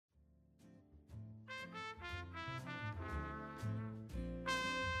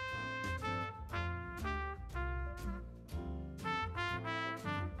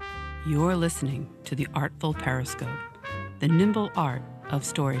You're listening to The Artful Periscope, the nimble art of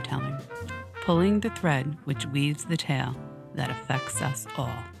storytelling, pulling the thread which weaves the tale that affects us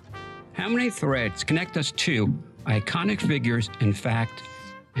all. How many threads connect us to iconic figures in fact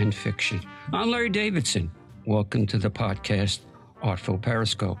and fiction? I'm Larry Davidson. Welcome to the podcast, Artful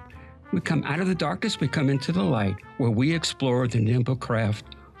Periscope. We come out of the darkness, we come into the light, where we explore the nimble craft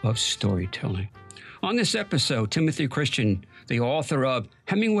of storytelling. On this episode, Timothy Christian, the author of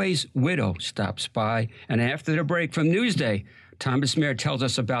Hemingway's Widow, stops by, and after the break from Newsday, Thomas Mayer tells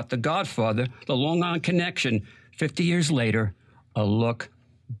us about The Godfather, the Long Island Connection, 50 years later, a look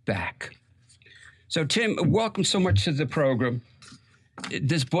back. So, Tim, welcome so much to the program.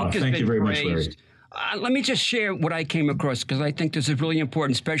 This book has been praised. Thank you very much, Larry. Let me just share what I came across, because I think this is really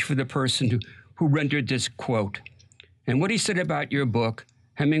important, especially for the person who rendered this quote. And what he said about your book,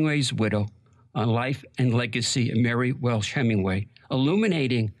 Hemingway's Widow, on life and legacy of Mary Welsh Hemingway,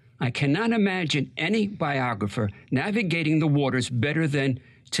 illuminating, I cannot imagine any biographer navigating the waters better than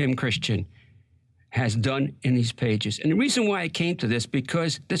Tim Christian has done in these pages. And the reason why I came to this,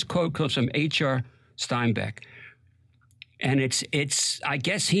 because this quote comes from H.R. Steinbeck. And it's I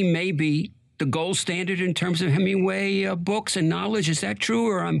guess he may be the gold standard in terms of Hemingway books and knowledge. Is that true,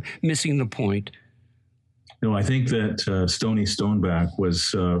 or I'm missing the point? No, I think that Stony Stoneback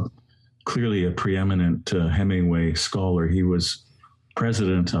was clearly a preeminent Hemingway scholar. He was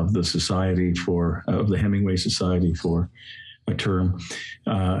president of the the Hemingway Society for a term.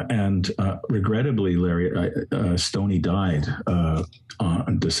 And regrettably, Larry, Stony died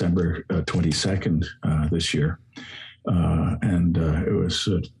on December 22nd this year. And it was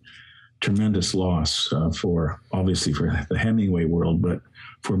a tremendous loss obviously for the Hemingway world, but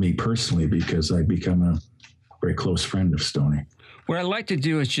for me personally, because I've become a very close friend of Stony. What I'd like to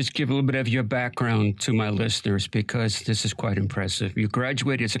do is just give a little bit of your background to my listeners, because this is quite impressive. You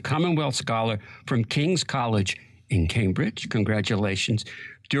graduated as a Commonwealth Scholar from King's College in Cambridge. Congratulations.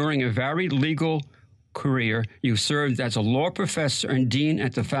 During a varied legal career, you served as a law professor and dean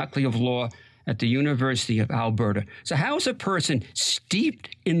at the Faculty of Law at the University of Alberta. So how does a person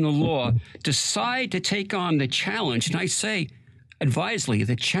steeped in the law decide to take on the challenge, and I say advisedly,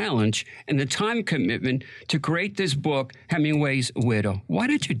 the challenge and the time commitment to create this book, Hemingway's Widow? Why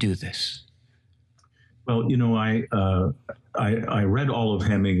did you do this? Well, I read all of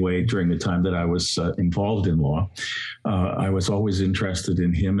Hemingway during the time that I was involved in law. I was always interested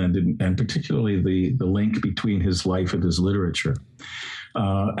in him and particularly the link between his life and his literature.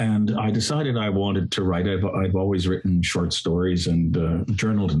 And I decided I wanted to write. I've always written short stories and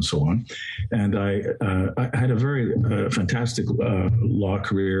journaled and so on. And I had a very fantastic law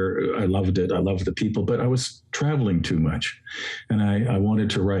career. I loved it. I loved the people, but I was traveling too much, and I wanted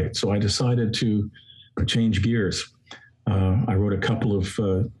to write. So I decided to change gears. I wrote a couple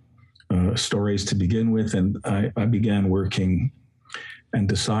of stories to begin with, and I began working and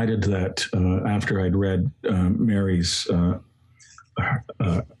decided that after I'd read Mary's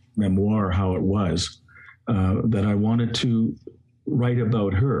memoir, How It Was, that I wanted to write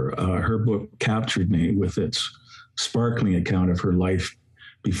about her. Her book captured me with its sparkling account of her life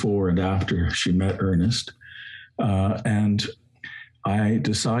before and after she met Ernest. And I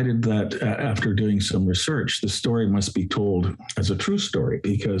decided that after doing some research, the story must be told as a true story,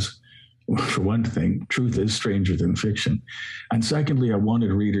 because for one thing, truth is stranger than fiction. And secondly, I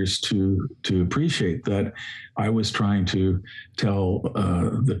wanted readers to appreciate that I was trying to tell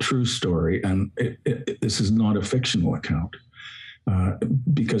the true story. And this is not a fictional account,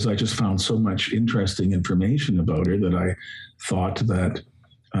 because I just found so much interesting information about her that I thought that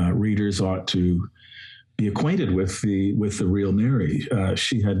readers ought to be acquainted with the real Mary.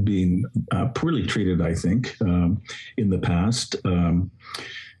 She had been poorly treated, I think, in the past.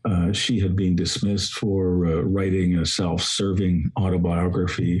 She had been dismissed for writing a self-serving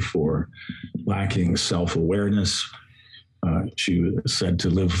autobiography, for lacking self-awareness. She was said to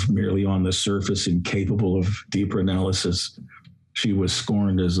live merely on the surface, incapable of deeper analysis. She was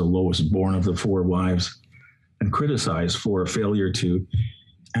scorned as the lowest born of the four wives and criticized for a failure to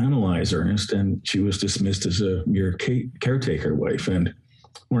analyze Ernest, and she was dismissed as a mere caretaker wife. And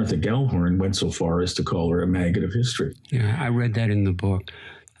Martha Gellhorn went so far as to call her a maggot of history. Yeah, I read that in the book.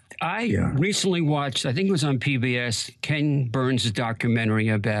 I recently watched, I think it was on PBS, Ken Burns' documentary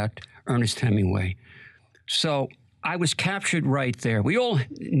about Ernest Hemingway. So I was captured right there. We all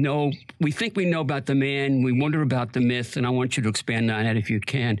know, we think we know about the man, we wonder about the myth, and I want you to expand on that if you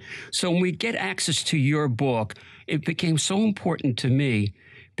can. So when we get access to your book, it became so important to me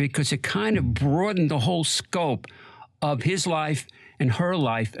because it kind of broadened the whole scope of his life in her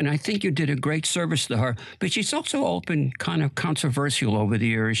life, and I think you did a great service to her. But she's also open, kind of controversial over the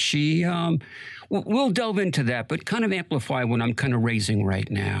years. She, we'll delve into that, but kind of amplify what I'm kind of raising right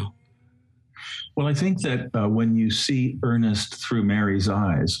now. Well, I think that when you see Ernest through Mary's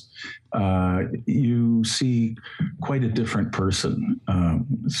eyes, you see quite a different person,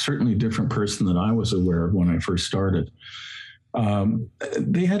 certainly a different person than I was aware of when I first started.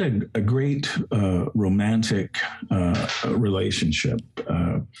 They had a great romantic relationship.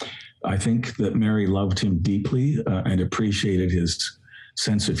 I think that Mary loved him deeply and appreciated his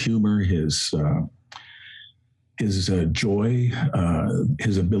sense of humor, his joy,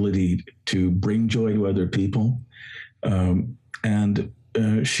 his ability to bring joy to other people. And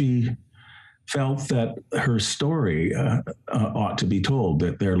she felt that her story ought to be told,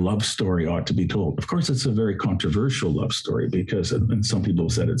 that their love story ought to be told. Of course, it's a very controversial love story because, and some people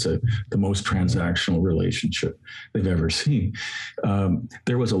have said it's the most transactional relationship they've ever seen.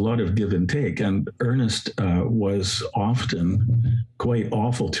 There was a lot of give and take, and Ernest was often quite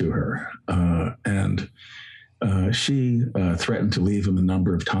awful to her. And she threatened to leave him a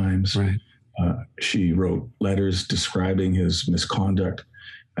number of times. Right. She wrote letters describing his misconduct,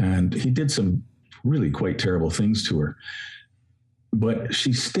 and he did some really quite terrible things to her. But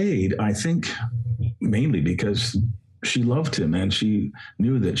she stayed, I think, mainly because she loved him, and she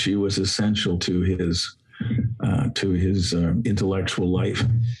knew that she was essential to his intellectual life,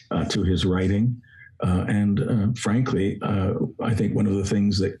 to his writing. And frankly, I think one of the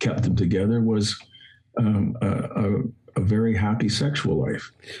things that kept them together was a very happy sexual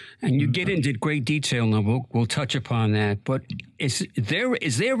life. And you get into great detail in the book. We'll touch upon that. But is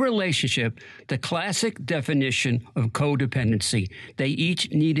their relationship the classic definition of codependency? They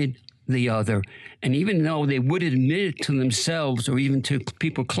each needed the other. And even though they would admit it to themselves or even to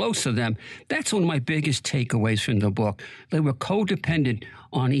people close to them, that's one of my biggest takeaways from the book. They were codependent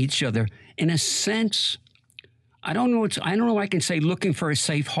on each other. In a sense, I don't know if I can say looking for a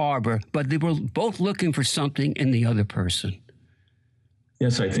safe harbor, but they were both looking for something in the other person.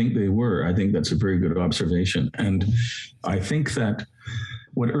 Yes, I think they were. I think that's a very good observation. And I think that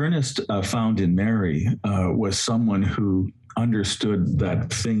what Ernest found in Mary was someone who understood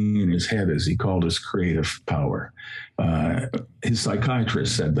that thing in his head, as he called his creative power. His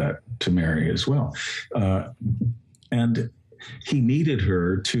psychiatrist said that to Mary as well. And he needed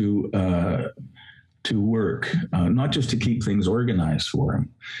her to work, not just to keep things organized for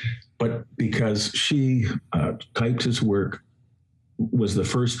him, but because she typed his work, was the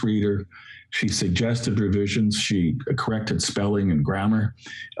first reader. She suggested revisions. She corrected spelling and grammar,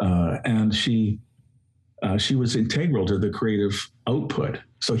 and she was integral to the creative output.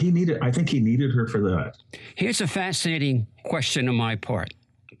 So I think he needed her for that. Here's a fascinating question on my part,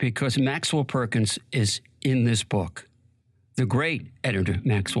 because Maxwell Perkins is in this book. The great editor,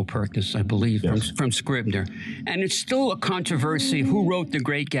 Maxwell Perkins, I believe, yes, from Scribner. And it's still a controversy who wrote The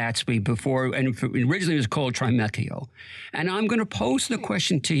Great Gatsby before, and originally it was called Trimetio. And I'm going to pose the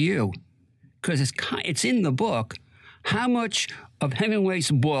question to you, because it's in the book. How much of Hemingway's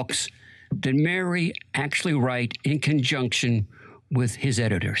books did Mary actually write in conjunction with his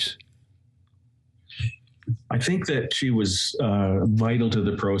editors? I think that she was vital to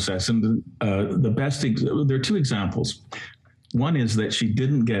the process. And the best, there are two examples. One is that she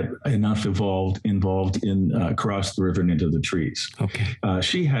didn't get enough involved in Across the River and Into the Trees. Okay.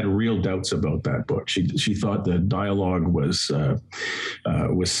 She had real doubts about that book. She thought the dialogue was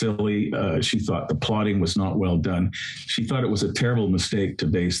silly. She thought the plotting was not well done. She thought it was a terrible mistake to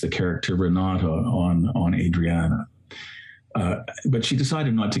base the character Renata on Adriana. But she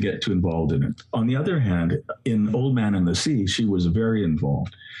decided not to get too involved in it. On the other hand, in Old Man and the Sea, she was very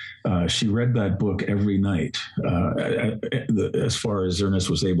involved. She read that book every night, as far as Ernest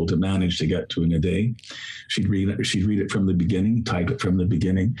was able to manage to get to in a day. She'd read it from the beginning, type it from the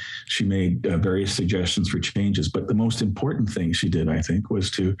beginning. She made various suggestions for changes. But the most important thing she did, I think, was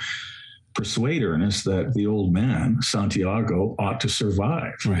to persuade Ernest that the old man, Santiago, ought to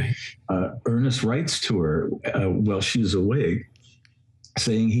survive. Right. Ernest writes to her while she's away,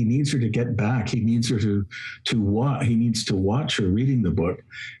 saying he needs her to get back. He needs her to watch. He needs to watch her reading the book.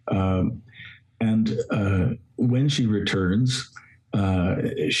 And when she returns,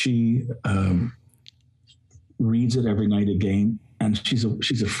 she reads it every night again. And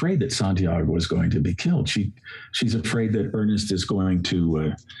she's afraid that Santiago is going to be killed. She's afraid that Ernest is going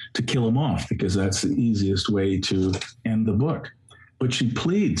to kill him off, because that's the easiest way to end the book. But she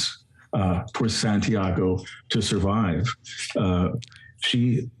pleads for Santiago to survive.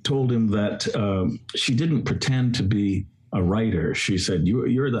 She told him that she didn't pretend to be a writer. She said,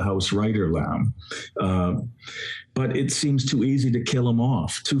 you're the house writer, Lamb. But it seems too easy to kill him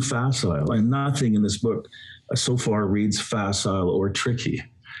off, too facile. And nothing in this book so far reads facile or tricky.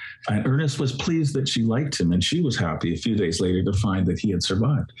 And Ernest was pleased that she liked him, and she was happy a few days later to find that he had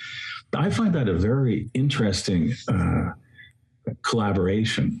survived. I find that a very interesting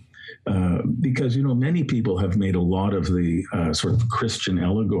collaboration. Because, many people have made a lot of the sort of Christian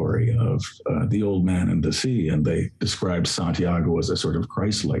allegory of the old man and the sea, and they describe Santiago as a sort of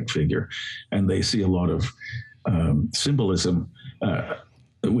Christ-like figure, and they see a lot of symbolism,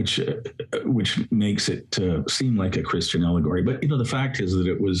 which makes it seem like a Christian allegory. But, the fact is that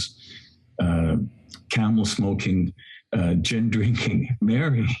it was camel-smoking, gin-drinking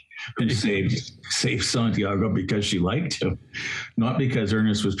Mary who saved Santiago because she liked him, not because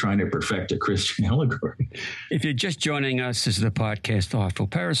Ernest was trying to perfect a Christian allegory. If you're just joining us, this is the podcast Artful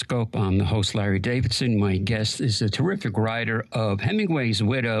Periscope. I'm the host, Larry Davidson. My guest is a terrific writer of Hemingway's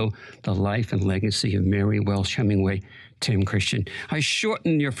Widow, The Life and Legacy of Mary Welsh Hemingway, Tim Christian. I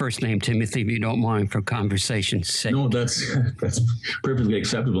shorten your first name, Timothy, if you don't mind, for conversation's sake. No, that's perfectly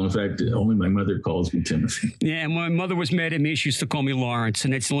acceptable. In fact, only my mother calls me Timothy. Yeah, my mother was mad at me. She used to call me Lawrence,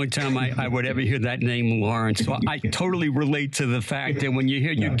 and it's the only time I would ever hear that name, Lawrence. So I totally relate to the fact that when you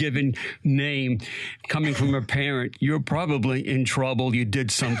hear your given name coming from a parent, you're probably in trouble. You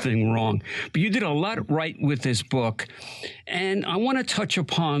did something wrong. But you did a lot right with this book. And I want to touch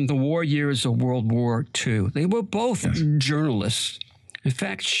upon the war years of World War II. They were both journalists. In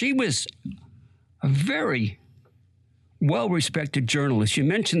fact, she was a very well-respected journalist. You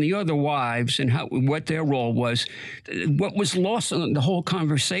mentioned the other wives and what their role was. What was lost in the whole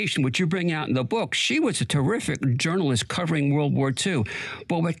conversation, which you bring out in the book, she was a terrific journalist covering World War II.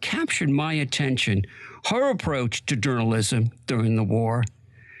 But what captured my attention, her approach to journalism during the war,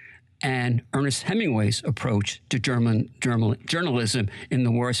 and Ernest Hemingway's approach to journalism in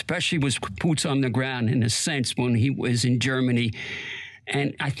the war, especially was boots on the ground in a sense when he was in Germany.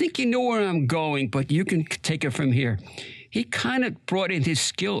 And I think you know where I'm going, but you can take it from here. He kind of brought in his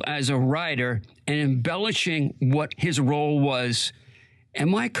skill as a writer and embellishing what his role was.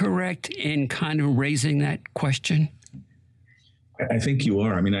 Am I correct in kind of raising that question? I think you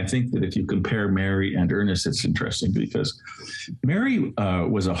are. I mean, I think that if you compare Mary and Ernest, it's interesting because Mary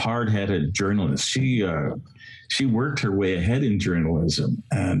was a hard-headed journalist. She worked her way ahead in journalism,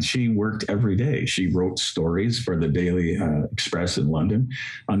 and she worked every day. She wrote stories for the Daily Express in London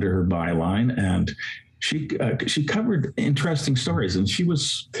under her byline, and she covered interesting stories, and she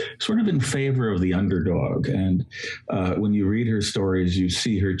was sort of in favor of the underdog. And when you read her stories, you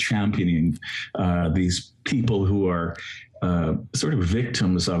see her championing these people who are sort of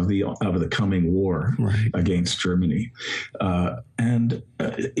victims of the coming war against Germany. And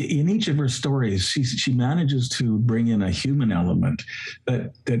in each of her stories, she manages to bring in a human element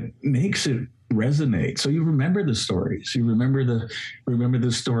that makes it resonate. So you remember the stories. You remember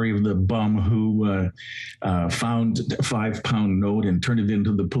the story of the bum who found a £5 note and turned it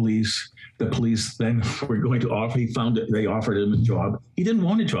into the police. The police then were going to offer. He found it. They offered him a job. He didn't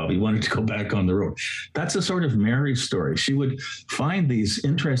want a job. He wanted to go back on the road. That's a sort of Mary story. She would find these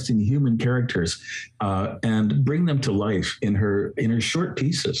interesting human characters and bring them to life in her short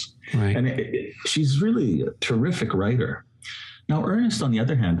pieces. Right. And she's really a terrific writer. Now, Ernest, on the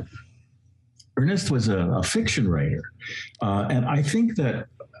other hand, Ernest was a fiction writer, and I think that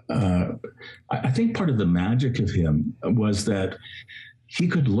I think part of the magic of him was that he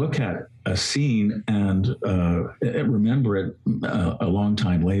could look at a scene and remember it a long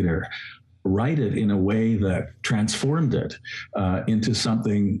time later, write it in a way that transformed it into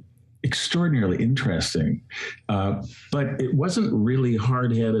something extraordinarily interesting. But it wasn't really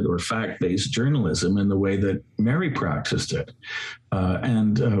hard-headed or fact-based journalism in the way that Mary practiced it.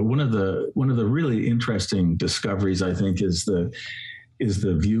 And one of the really interesting discoveries, I think, is the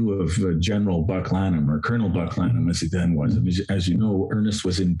view of General Buck Lanham, or Colonel Buck Lanham, as he then was. As you know, Ernest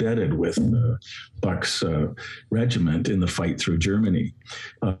was embedded with Buck's regiment in the fight through Germany.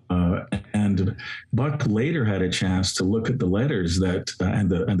 And Buck later had a chance to look at the letters that and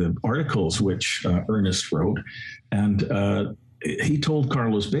the articles which Ernest wrote, and he told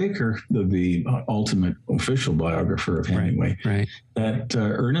Carlos Baker, the ultimate official biographer of Hemingway, that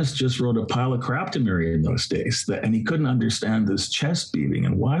Ernest just wrote a pile of crap to Mary in those days, and he couldn't understand this chest beating.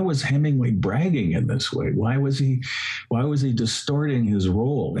 And why was Hemingway bragging in this way? Why was he distorting his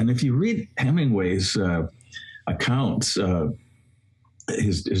role? And if you read Hemingway's accounts,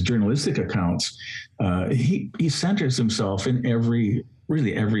 his journalistic accounts, he centers himself in every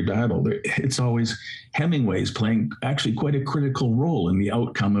battle. It's always Hemingway's playing actually quite a critical role in the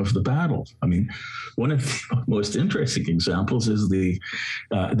outcome of the battle. I mean, one of the most interesting examples is the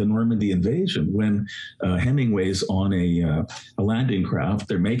Normandy invasion, when Hemingway's on a landing craft.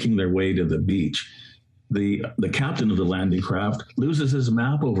 They're making their way to the beach. The captain of the landing craft loses his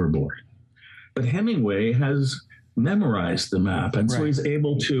map overboard, but Hemingway has memorized the map, and so he's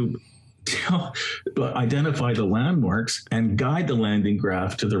able to identify the landmarks and guide the landing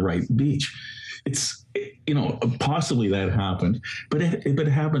craft to the right beach. It's, possibly that happened, but it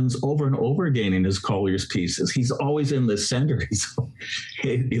happens over and over again in his Collier's pieces. He's always in the center.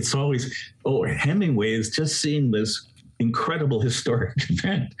 It's always, Hemingway is just seeing this incredible historic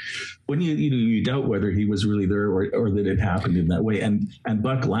event when you doubt whether he was really there or that it happened in that way. And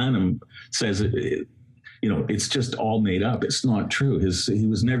Buck Lanham says it's just all made up. It's not true. He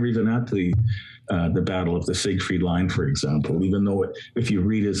was never even at the Battle of the Siegfried Line, for example, even though if you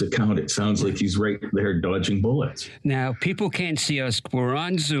read his account, it sounds like he's right there dodging bullets. Now, people can't see us. We're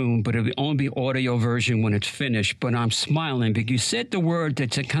on Zoom, but it'll only be audio version when it's finished. But I'm smiling because you said the word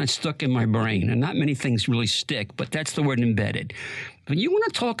that's kind of stuck in my brain, and not many things really stick, but that's the word embedded. But you want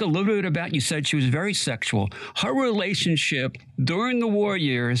to talk a little bit about, you said she was very sexual, her relationship during the war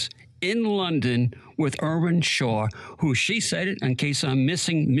years in London with Irwin Shaw, who she said, in case I'm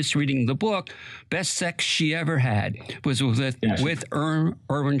misreading the book, best sex she ever had was with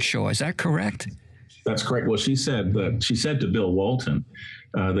Irwin Shaw. Is that correct? That's correct. Well, she said to Bill Walton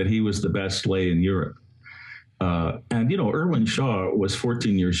that he was the best lay in Europe. And Irwin Shaw was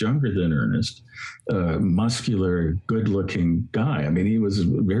 14 years younger than Ernest, muscular, good-looking guy. I mean, he was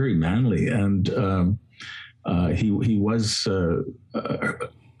very manly, and he was,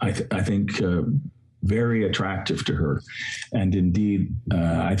 I think, very attractive to her. And indeed,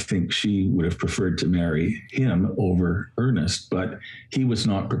 I think she would have preferred to marry him over Ernest, but he was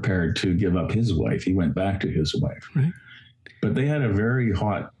not prepared to give up his wife. He went back to his wife. Right. But they had a very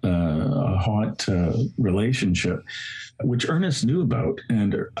hot relationship, which Ernest knew about,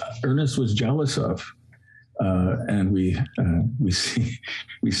 and Ernest was jealous of. And we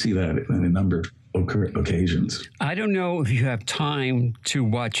see that in a number of occasions. I don't know if you have time to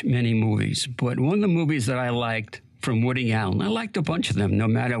watch many movies, but one of the movies that I liked from Woody Allen, I liked a bunch of them, no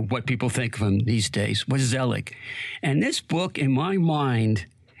matter what people think of him these days, was Zelig. And this book, in my mind,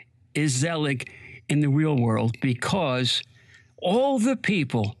 is Zelig in the real world, because all the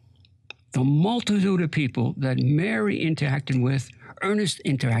people, the multitude of people that Mary interacted with, Ernest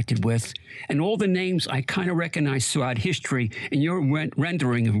interacted with, and all the names I kind of recognize throughout history in your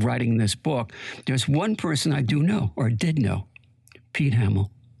rendering of writing this book, there's one person I do know, or did know, Pete Hamill.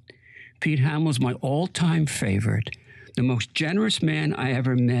 Pete Hamill is my all-time favorite, the most generous man I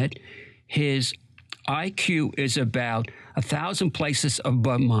ever met. His IQ is about 1,000 places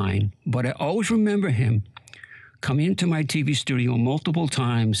above mine, but I always remember him coming into my TV studio multiple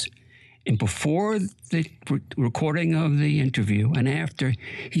times, and before the recording of the interview and after,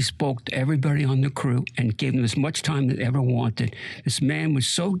 he spoke to everybody on the crew and gave them as much time as they ever wanted. This man was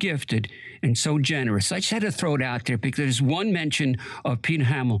so gifted and so generous. I just had to throw it out there because there's one mention of Pete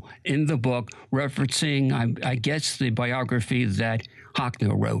Hamill in the book referencing, I guess, the biography that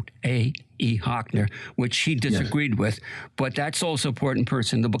Hockner wrote, A.E. Hockner, which he disagreed with. But that's also an important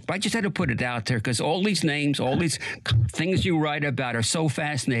person in the book. But I just had to put it out there because all these names, all these things you write about are so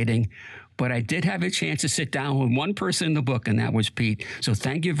fascinating. But I did have a chance to sit down with one person in the book, and that was Pete. So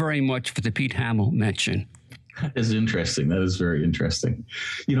thank you very much for the Pete Hamill mention. That is interesting. That is very interesting.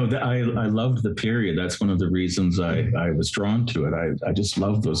 I loved the period. That's one of the reasons I was drawn to it. I just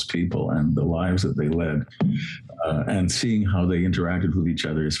loved those people and the lives that they led. And seeing how they interacted with each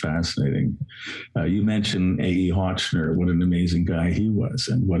other is fascinating. You mentioned A.E. Hockner, what an amazing guy he was,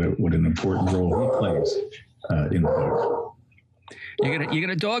 and what an important role he plays in the book. You got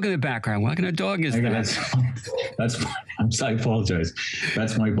a dog in the background. What kind of dog is that? I apologize.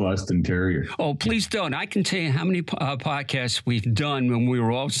 That's my Boston Terrier. Oh, please don't. I can tell you how many podcasts we've done when we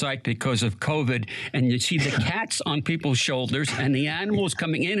were off-site because of COVID, and you see the cats on people's shoulders and the animals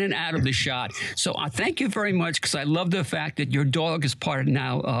coming in and out of the shot. So I thank you very much, because I love the fact that your dog is part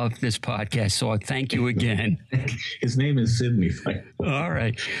now of this podcast. So I thank you again. His name is Sydney. All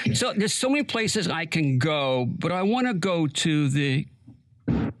right. So there's so many places I can go, but I want to go to the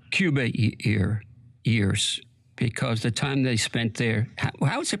Cuba years, because the time they spent there,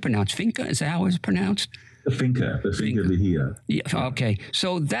 how is it pronounced? Finca? Is that how it's pronounced? The Finca Vigía. Yeah, okay.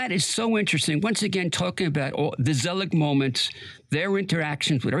 So that is so interesting. Once again, talking about all the Zelig moments, their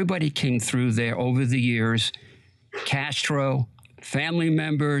interactions with everybody came through there over the years. Castro, family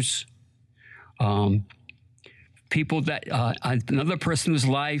members, people that another person in his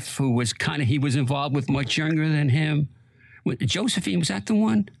life who was he was involved with much younger than him. Josephine, was that the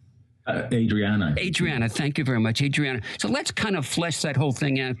one? Adriana. Adriana, thank you very much, Adriana. So let's kind of flesh that whole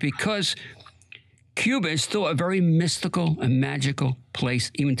thing out, because Cuba is still a very mystical and magical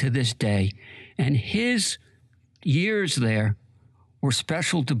place even to this day. And his years there were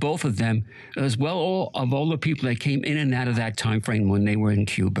special to both of them, as well of all the people that came in and out of that time frame when they were in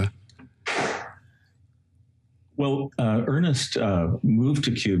Cuba. Well, Ernest moved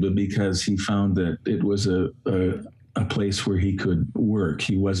to Cuba because he found that it was a place where he could work.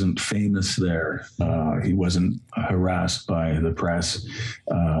 He wasn't famous there. He wasn't harassed by the press.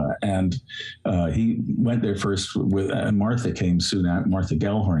 And he went there first with, and Martha came soon after. Martha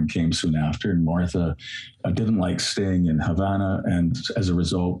Gellhorn came soon after, and Martha didn't like staying in Havana. And as a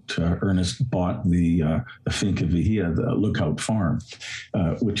result, Ernest bought the Finca Vigía, the Lookout Farm,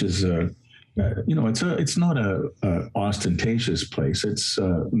 which is it's not a ostentatious place. It's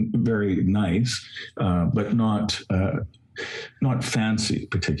very nice, but not fancy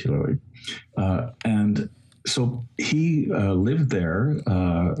particularly. And so he lived there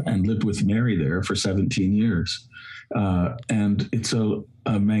and lived with Mary there for 17 years. And it's a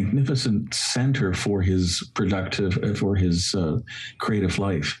magnificent center for his creative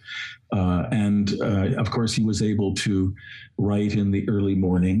life. Of course, he was able to write in the early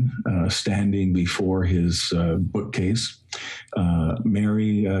morning, standing before his bookcase.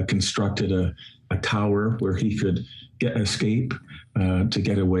 Mary constructed a tower where he could escape to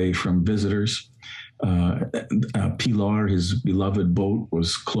get away from visitors. Pilar, his beloved boat,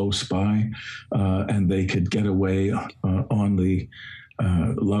 was close by, and they could get away on the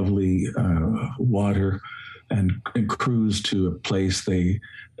lovely water and cruise to a place they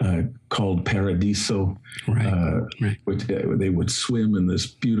called Paradiso. Right. Which they would swim in this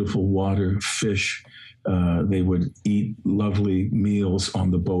beautiful water, fish. They would eat lovely meals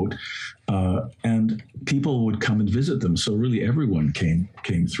on the boat, and people would come and visit them. So really, everyone came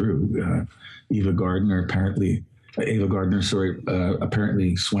through. Ava Gardner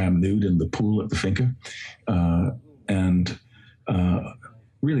apparently swam nude in the pool at the Finca, and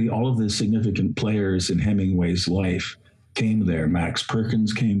really all of the significant players in Hemingway's life came there. Max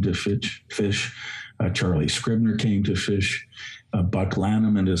Perkins came to fish. Charlie Scribner came to fish. Buck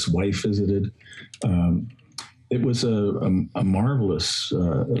Lanham and his wife visited. It was a marvelous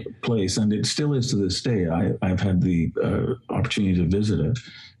place, and it still is to this day. I've had the opportunity to visit it,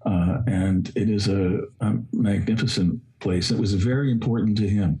 and it is a magnificent place. It was very important to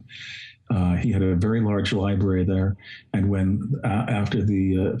him. He had a very large library there, and when after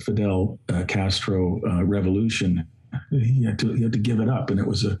the Fidel Castro revolution, he had to give it up, and it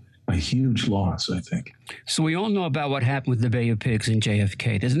was a huge loss, I think. So we all know about what happened with the Bay of Pigs and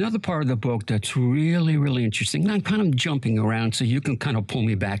JFK. There's another part of the book that's really, really interesting. And I'm kind of jumping around, so you can kind of pull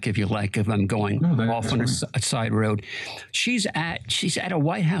me back if you like, if I'm going off on a side road. She's at a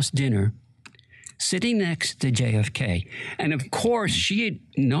White House dinner, sitting next to JFK. And of course, she had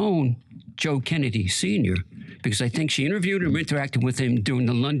known Joe Kennedy Sr., because I think she interviewed him, interacted with him during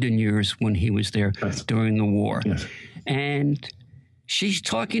the London years when he was there during the war. Yes. And she's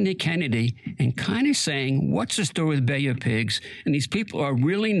talking to Kennedy and kind of saying, what's the story with Bay of Pigs? And these people are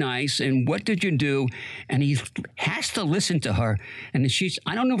really nice. And what did you do? And he has to listen to her. And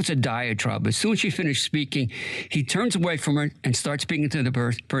I don't know if it's a diatribe, but as soon as she finished speaking, he turns away from her and starts speaking to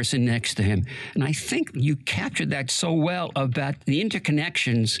the person next to him. And I think you captured that so well about the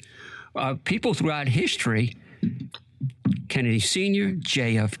interconnections of people throughout history. Kennedy Sr.,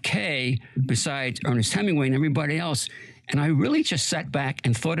 JFK, besides Ernest Hemingway and everybody else. And I really just sat back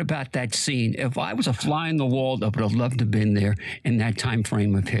and thought about that scene. If I was a fly on the wall, I would have loved to have been there in that time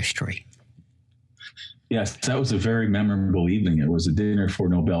frame of history. Yes, that was a very memorable evening. It was a dinner for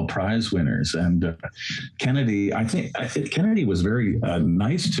Nobel Prize winners. And Kennedy, I think Kennedy was very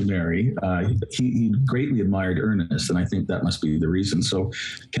nice to Mary. He greatly admired Ernest, and I think that must be the reason. So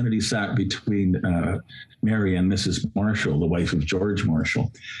Kennedy sat between Mary and Mrs. Marshall, the wife of George Marshall.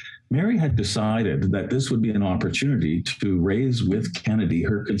 Mary had decided that this would be an opportunity to raise with Kennedy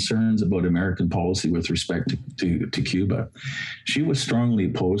her concerns about American policy with respect to Cuba. She was strongly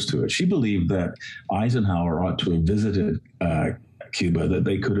opposed to it. She believed that Eisenhower ought to have visited Cuba, that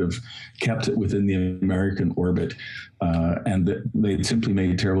they could have kept it within the American orbit, and that they simply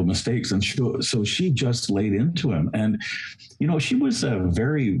made terrible mistakes. And so she just laid into him. And, she was a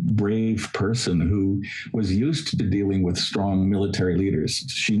very brave person who was used to dealing with strong military leaders.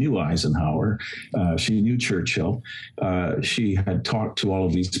 She knew Eisenhower. She knew Churchill. She had talked to all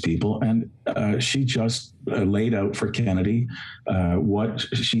of these people, and she just laid out for Kennedy what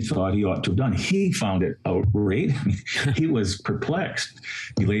she thought he ought to have done. He found it outrageous. He was perplexed.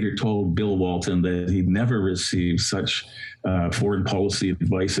 He later told Bill Walton that he'd never received such foreign policy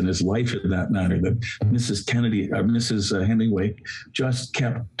advice in his life in that matter, that Mrs. Hemingway just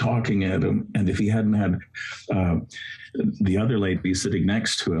kept talking at him. And if he hadn't had the other lady sitting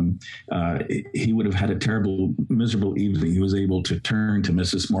next to him, he would have had a terrible, miserable evening. He was able to turn to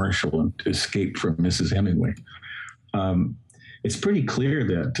Mrs. Marshall and escape from Mrs. Hemingway. It's pretty clear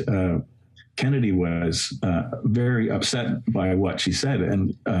that Kennedy was very upset by what she said,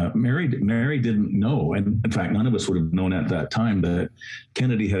 and Mary didn't know, and in fact, none of us would have known at that time that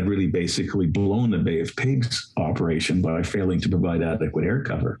Kennedy had really basically blown the Bay of Pigs operation by failing to provide adequate air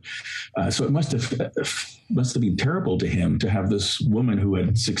cover. So it must have been terrible to him to have this woman who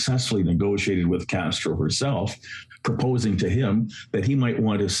had successfully negotiated with Castro herself proposing to him that he might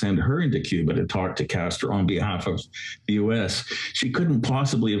want to send her into Cuba to talk to Castro on behalf of the U.S. She couldn't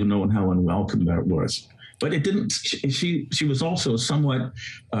possibly have known how unwelcome that was. But it didn't. She was also somewhat,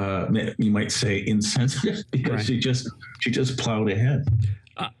 you might say, insensitive, because right. she just plowed ahead.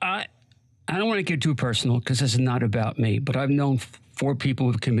 I don't want to get too personal, because this is not about me, but I've known 4 people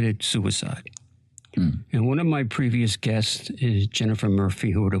who've committed suicide. And one of my previous guests is Jennifer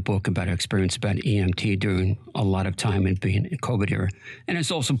Murphy, who wrote a book about her experience about EMT during a lot of time in being in COVID era. And it's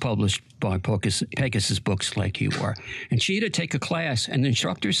also published by Pegasus Books, like you are. And she had to take a class, and the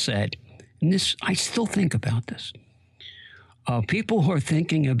instructor said, and this, I still think about this, people who are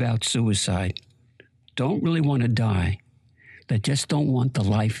thinking about suicide don't really want to die. They just don't want the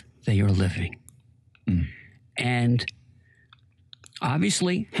life they are living. And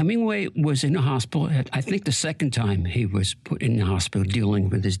obviously, Hemingway was in the hospital. I think the second time he was put in the hospital dealing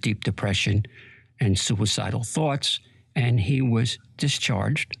with his deep depression and suicidal thoughts, and he was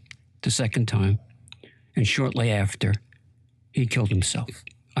discharged the second time, and shortly after, he killed himself.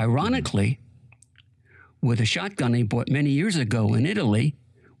 Ironically, with a shotgun he bought many years ago in Italy,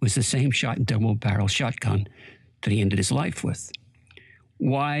 was the same double-barrel shotgun that he ended his life with.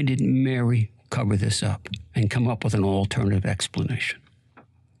 Why didn't Mary cover this up and come up with an alternative explanation?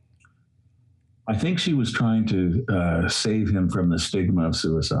 I think she was trying to save him from the stigma of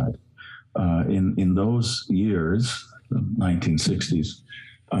suicide. In those years, the 1960s,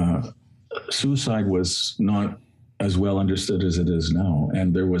 suicide was not as well understood as it is now,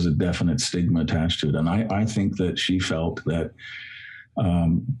 and there was a definite stigma attached to it. And I think that she felt that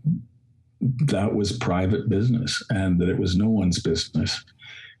that was private business and that it was no one's business.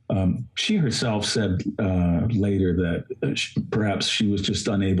 She herself said later that perhaps she was just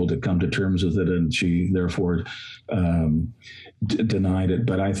unable to come to terms with it, and she therefore denied it.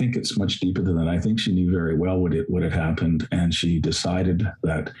 But I think it's much deeper than that. I think she knew very well what had happened, and she decided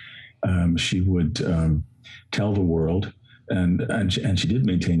that she would tell the world, and she did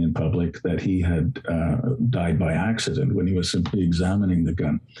maintain in public that he had died by accident when he was simply examining the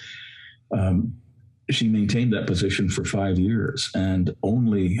gun. She maintained that position for 5 years and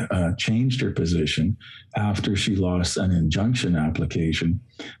only changed her position after she lost an injunction application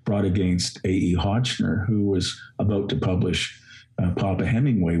brought against A.E. Hotchner, who was about to publish Papa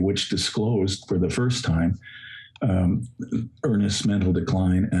Hemingway, which disclosed for the first time Ernest's mental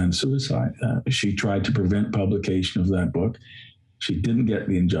decline and suicide. She tried to prevent publication of that book. She didn't get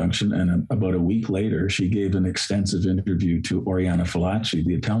the injunction, and about a week later, she gave an extensive interview to Oriana Fallaci,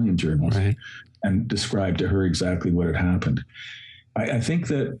 the Italian journalist, right, and described to her exactly what had happened. I think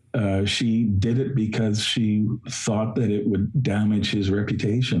that she did it because she thought that it would damage his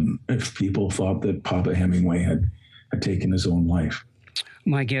reputation if people thought that Papa Hemingway had taken his own life.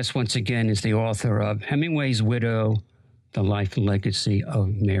 My guest, once again, is the author of Hemingway's Widow, The Life and Legacy of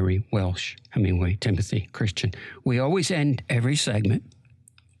Mary Welsh Hemingway, Timothy Christian. We always end every segment.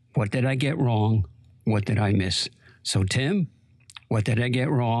 What did I get wrong? What did I miss? So, Tim, what did I get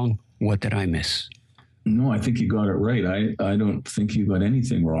wrong? What did I miss? No, I think you got it right. I don't think you got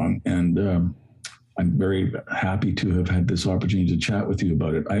anything wrong. And I'm very happy to have had this opportunity to chat with you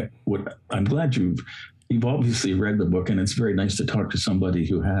about it. I'm glad you've obviously read the book, and it's very nice to talk to somebody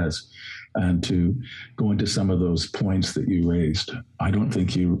who has, and to go into some of those points that you raised. I don't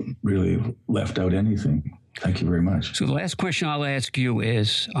think you really left out anything. Thank you very much. So the last question I'll ask you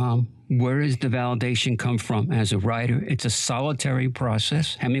is, where does the validation come from as a writer? It's a solitary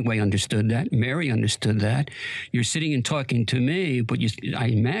process. Hemingway understood that. Mary understood that. You're sitting and talking to me, but I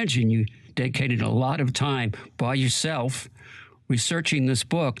imagine you dedicated a lot of time by yourself researching this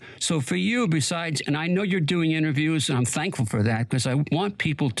book. So for you, besides, and I know you're doing interviews, and I'm thankful for that, because I want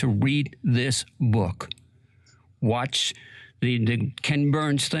people to read this book. Watch the Ken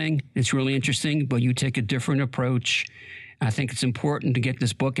Burns thing. It's really interesting, but you take a different approach. I think it's important to get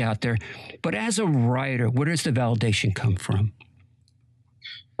this book out there. But as a writer, where does the validation come from?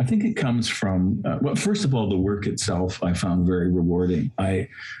 I think it comes from, well, first of all, the work itself I found very rewarding.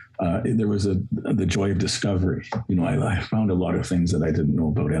 There was the joy of discovery. I found a lot of things that I didn't know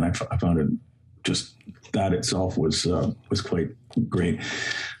about, and I found it just that itself was quite great.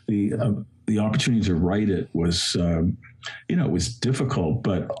 The opportunity to write it was, it was difficult,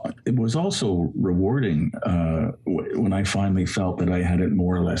 but it was also rewarding when I finally felt that I had it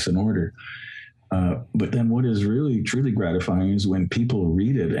more or less in order. But then what is really truly gratifying is when people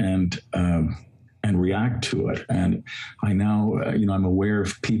read it and react to it. And I now, I'm aware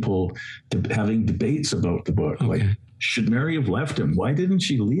of people having debates about the book. Okay. Like, should Mary have left him? Why didn't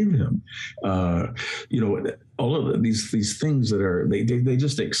she leave him? All of these things that are, they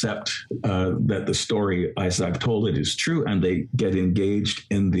just accept that the story, as I've told it, is true, and they get engaged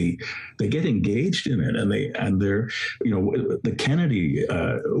in it, and they're, the Kennedy.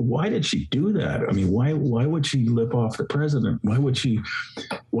 Why did she do that? I mean, why would she lip off the president? Why was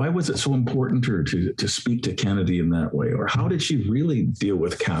it so important to her to speak to Kennedy in that way? Or how did she really deal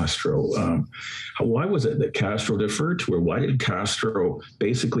with Castro? Why was it that Castro deferred to her? Why did Castro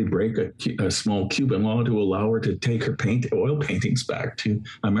basically break a small Cuban law to allow her to take her oil paintings back to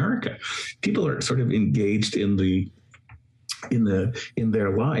America? People are sort of engaged in their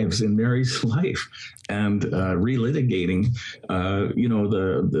lives, in Mary's life, and relitigating,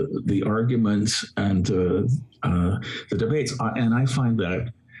 the arguments and the debates. And I find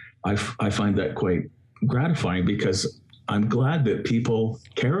that quite gratifying, because I'm glad that people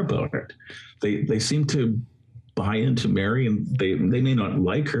care about it. They seem to buy into Mary, and they may not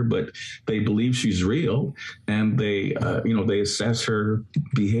like her, but they believe she's real, and they assess her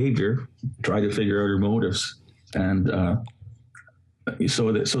behavior, try to figure out her motives, and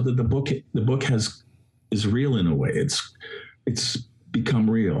so that the book is real in a way. It's become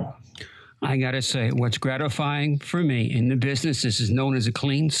real. I gotta say, what's gratifying for me in the business, this is known as a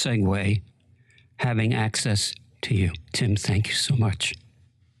clean segue, having access to you. Tim, thank you so much.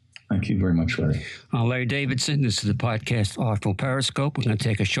 Thank you very much, Larry. I'm Larry Davidson. This is the podcast Artful Periscope. We're going to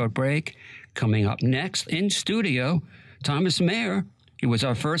take a short break. Coming up next in studio, Thomas Mayer. He was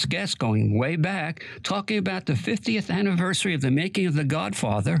our first guest going way back, talking about the 50th anniversary of the making of The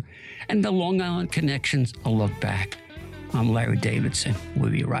Godfather and the Long Island Connections, a look back. I'm Larry Davidson.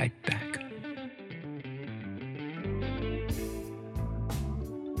 We'll be right back.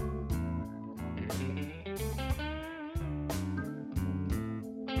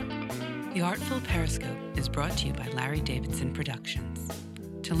 The Artful Periscope is brought to you by Larry Davidson Productions.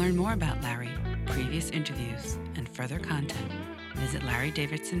 To learn more about Larry, previous interviews, and further content, visit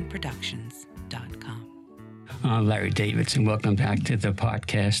LarryDavidsonProductions.com. I'm Larry Davidson. Welcome back to the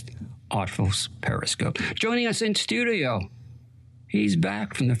podcast Artful Periscope. Joining us in studio, he's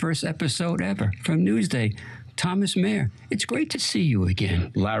back from the first episode ever from Newsday, Thomas Mayer. It's great to see you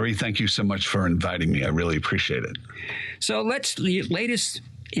again. Larry, thank you so much for inviting me. I really appreciate it. So the latest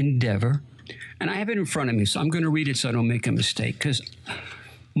endeavor, and I have it in front of me, so I'm going to read it so I don't make a mistake, because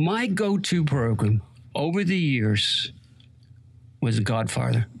my go-to program over the years was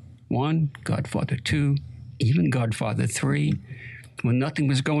Godfather 1, Godfather 2, even Godfather 3. When nothing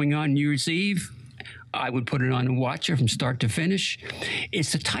was going on New Year's Eve, I would put it on and watch it from start to finish.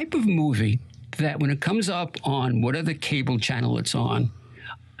 It's the type of movie that when it comes up on whatever cable channel it's on,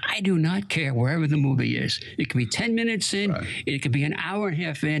 I do not care wherever the movie is. It could be 10 minutes in, right. It could be an hour and a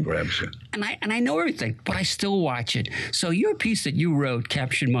half in. And I know everything, but I still watch it. So your piece that you wrote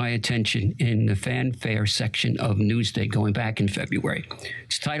captured my attention in the fanfare section of Newsday going back in February.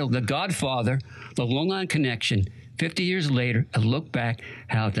 It's titled The Godfather, The Long Island Connection, 50 years later, a look back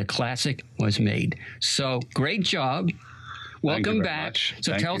how the classic was made. So great job. Welcome back. Much.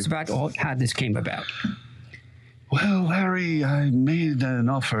 So tell us about how this came about. Well, Larry, I made an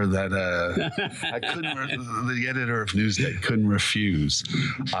offer that I couldn't. The editor of Newsday couldn't refuse.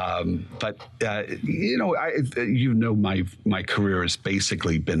 But my career has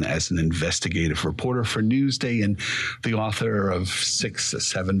basically been as an investigative reporter for Newsday and the author of 6 or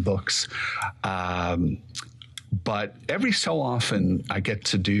 7 books. But every so often I get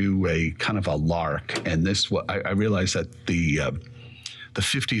to do a kind of a lark. And I realized that the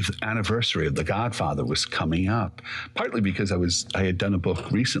 50th anniversary of The Godfather was coming up, partly because I had done a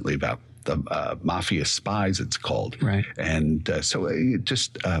book recently about the Mafia Spies, it's called. Right. And so it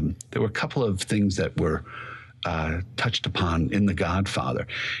just, there were a couple of things that were touched upon in The Godfather.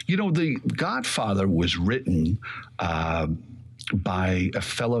 You know, The Godfather was written by a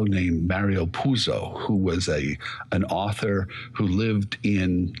fellow named Mario Puzo, who was an author who lived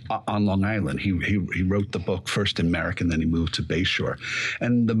on Long Island. He wrote the book first in Merrick, and then he moved to Bayshore.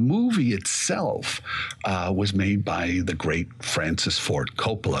 And the movie itself was made by the great Francis Ford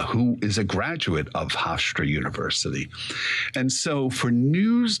Coppola, who is a graduate of Hofstra University. And so for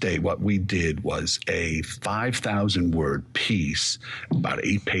Newsday, what we did was a 5,000-word piece, about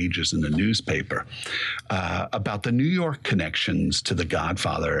 8 pages in the newspaper, about the New York connection to The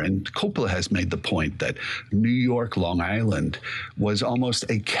Godfather. And Coppola has made the point that New York, Long Island was almost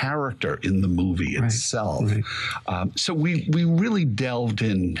a character in the movie itself. Right. So we really delved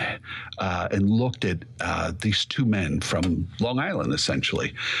in and looked at these two men from Long Island,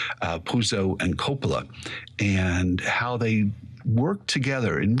 essentially, Puzo and Coppola, and how they worked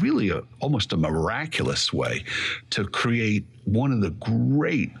together in really almost a miraculous way to create one of the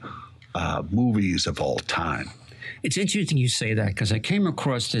great movies of all time. It's interesting you say that, because I came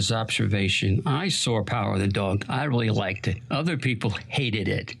across this observation. I saw Power of the Dog. I really liked it. Other people hated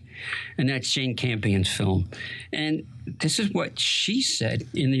it. And that's Jane Campion's film. And this is what she said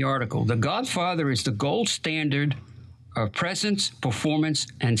in the article. The Godfather is the gold standard of presence, performance,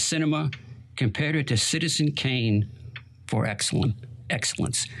 and cinema, compared it to Citizen Kane for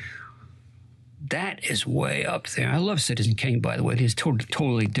excellence. That is way up there. I love Citizen Kane, by the way. These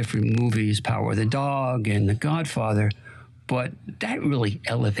totally different movies, Power of the Dog and The Godfather. But that really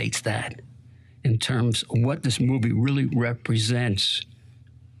elevates that in terms of what this movie really represents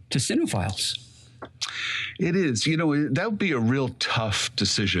to cinephiles. It is. You know, that would be a real tough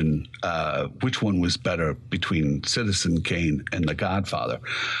decision, which one was better between Citizen Kane and The Godfather.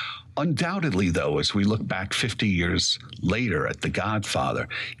 Undoubtedly, though, as we look back 50 years later at The Godfather,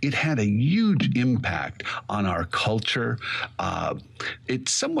 it had a huge impact on our culture. It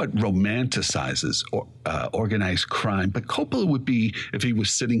somewhat romanticizes organized crime, but Coppola would be, if he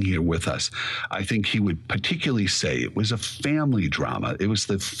was sitting here with us, I think he would particularly say it was a family drama. It was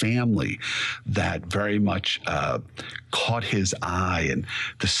the family that very much caught his eye, and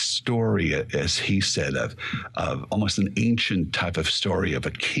the story, as he said, of almost an ancient type of story of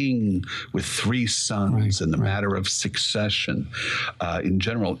a king with 3 sons and the matter of succession in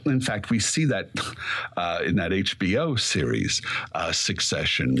general. In fact, we see that in that HBO series,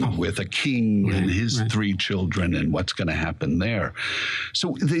 Succession, with a king and his 3 children and what's going to happen there.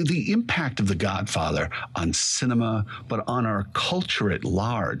 So the impact of The Godfather on cinema, but on our culture at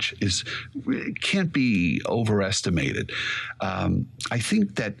large, can't be overestimated. I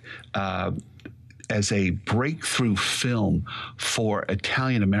think that as a breakthrough film for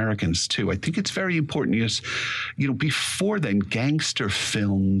Italian Americans too, I think it's very important. Yes, you know, before then, gangster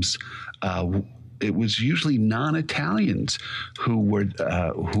films, it was usually non-Italians who were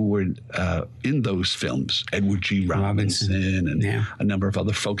in those films. Edward G. Robinson and a number of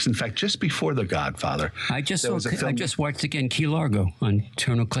other folks. In fact, just before The Godfather, I just watched again Key Largo on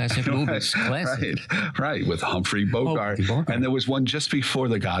Turner Classic Movies. Right, with Humphrey Bogart. And there was one just before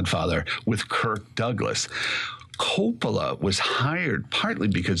The Godfather with Kirk Douglas. Coppola was hired partly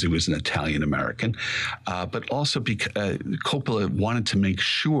because he was an Italian American, but also because Coppola wanted to make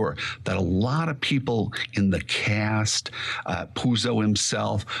sure that a lot of people in the cast, Puzo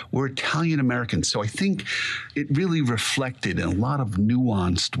himself, were Italian Americans. So I think it really reflected in a lot of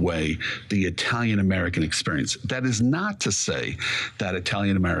nuanced way the Italian American experience. That is not to say that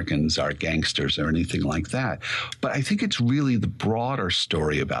Italian Americans are gangsters or anything like that, but I think it's really the broader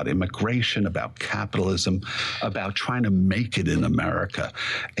story about immigration, about capitalism, about trying to make it in America,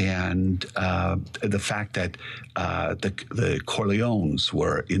 and the fact that the Corleones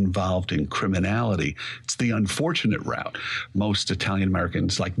were involved in criminality. It's the unfortunate route. Most Italian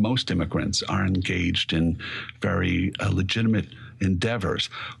Americans, like most immigrants, are engaged in very legitimate endeavors,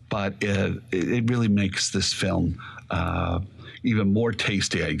 but it really makes this film even more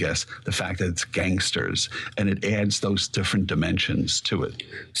tasty, I guess, the fact that it's gangsters, and it adds those different dimensions to it.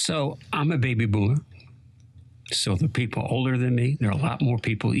 So I'm a baby boomer. So the people older than me, there are a lot more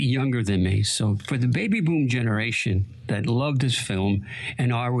people younger than me. So for the baby boom generation that loved this film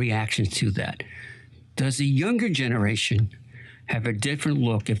and our reactions to that, does the younger generation have a different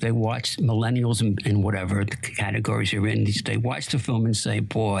look if they watch millennials and whatever the categories are in? They watch the film and say,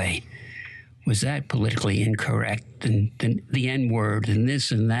 boy, was that politically incorrect, and the N-word and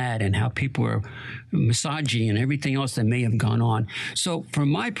this and that, and how people were misogyny and everything else that may have gone on. So from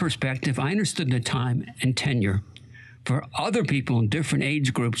my perspective, I understood the time and tenure. For other people in different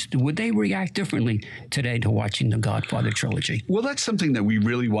age groups, would they react differently today to watching the Godfather trilogy? Well, that's something that we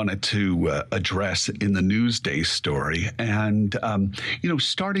really wanted to address in the Newsday story. And,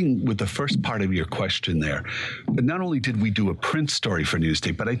 starting with the first part of your question there, not only did we do a print story for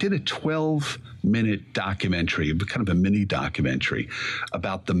Newsday, but I did a 12-minute documentary, kind of a mini documentary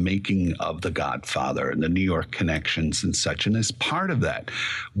about the making of the Godfather and the New York connections and such. And as part of that,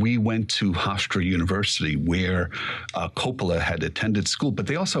 we went to Hofstra University, where Coppola had attended school, but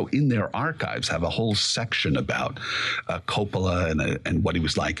they also, in their archives, have a whole section about Coppola and what he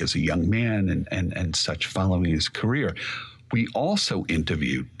was like as a young man and such following his career. We also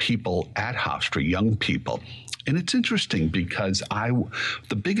interviewed people at Hofstra, young people. And it's interesting because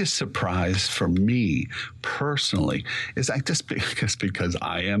the biggest surprise for me personally is because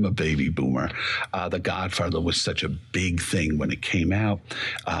I am a baby boomer. The Godfather was such a big thing when it came out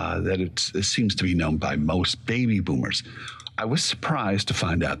that it seems to be known by most baby boomers. I was surprised to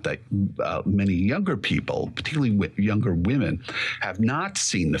find out that many younger people, particularly younger women, have not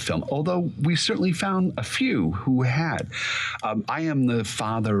seen the film, although we certainly found a few who had. I am the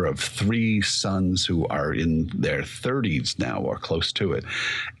father of 3 sons who are in their 30s now or close to it,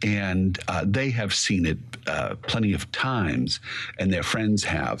 and they have seen it plenty of times, and their friends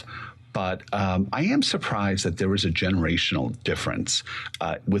have. But I am surprised that there was a generational difference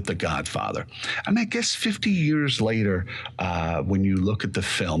with The Godfather. And I guess 50 years later, when you look at the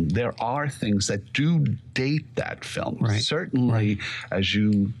film, there are things that do date that film. Right. Certainly, as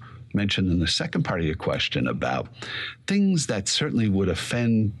you mentioned in the second part of your question about things that certainly would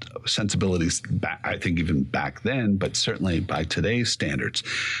offend sensibilities, I think even back then, but certainly by today's standards.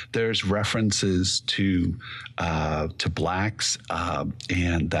 There's references to blacks,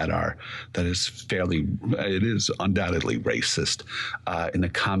 and that is undoubtedly racist in the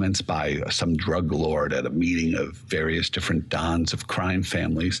comments by some drug lord at a meeting of various different dons of crime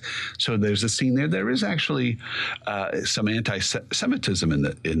families. So there's a scene there. There is actually some anti-Semitism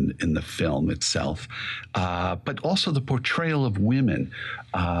in the film itself, but also the portrayal of women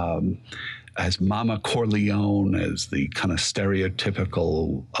as Mama Corleone, as the kind of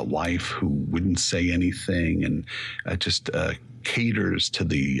stereotypical wife who wouldn't say anything and just caters to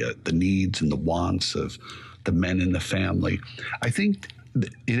the needs and the wants of the men in the family. I think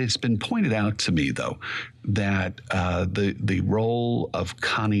it has been pointed out to me, though, that the role of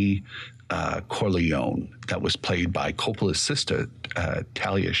Connie Corleone, that was played by Coppola's sister,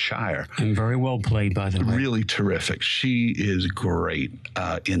 Talia Shire. And very well played, by the way. Really terrific. She is great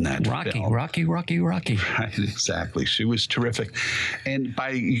in that film. Rocky. Right, exactly. She was terrific. And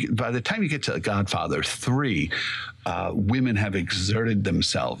by the time you get to Godfather 3, women have exerted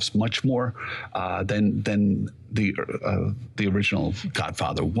themselves much more than the original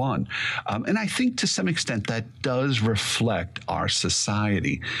Godfather 1. And I think to some extent that does reflect our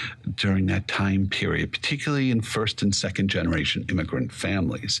society during that time period, particularly in first and second generation immigrant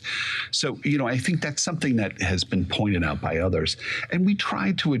families. So, I think that's something that has been pointed out by others. And we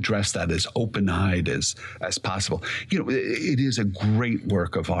try to address that as open-eyed as possible. It is a great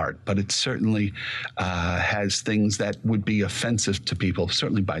work of art, but it certainly has things that would be offensive to people,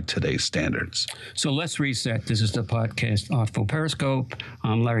 certainly by today's standards. So let's reset. This is the podcast Artful Periscope.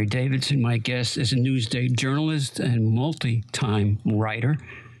 I'm Larry Davidson. My guest is a Newsday journalist and multi-time writer,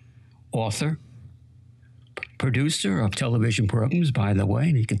 author, producer of television programs, by the way,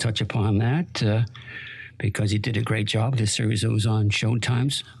 and he can touch upon that because he did a great job. This series that was on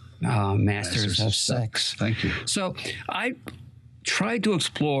Showtime's Masters of Sex. Thank you. So I tried to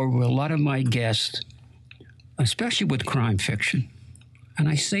explore with a lot of my guests, especially with crime fiction. And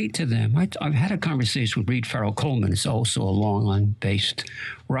I say to them, I've had a conversation with Reed Farrell Coleman, who's also a Long Island-based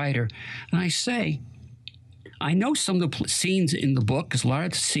writer, and I say, I know some of the scenes in the book, because a lot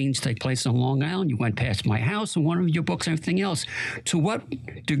of the scenes take place on Long Island. You went past my house in one of your books and everything else. To what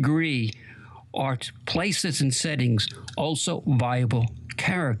degree are places and settings also viable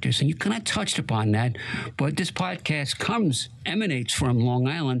characters? And you kind of touched upon that, but this podcast emanates from Long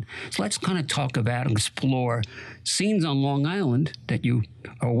Island. So let's kind of talk about and explore scenes on Long Island that you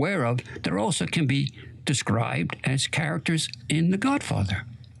are aware of that also can be described as characters in The Godfather.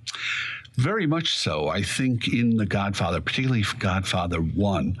 Very much so. I think in The Godfather, particularly Godfather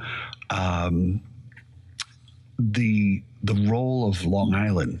 1, the the role of Long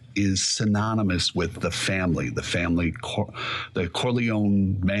Island is synonymous with the family, the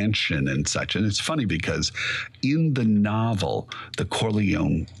Corleone mansion and such. And it's funny because in the novel, the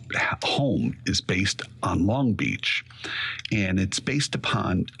Corleone home is based on Long Beach, and it's based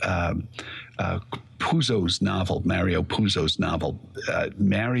upon Puzo's novel, Mario Puzo's novel.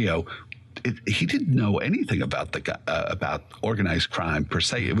 Mario, he didn't know anything about about organized crime per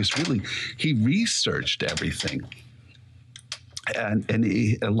se. It was really, he researched everything. And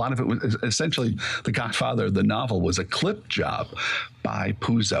a lot of it was essentially The Godfather, the novel, was a clip job by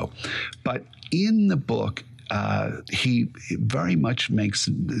Puzo. But in the book, he very much makes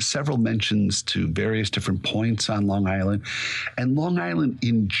several mentions to various different points on Long Island. And Long Island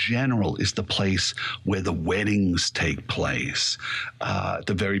in general is the place where the weddings take place. At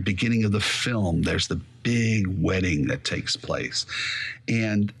the very beginning of the film, there's the big wedding that takes place.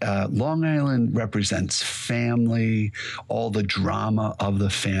 And Long Island represents family, all the drama of the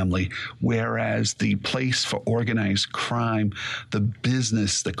family, whereas the place for organized crime, the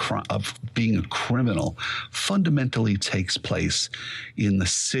business of being a criminal, fundamentally takes place in the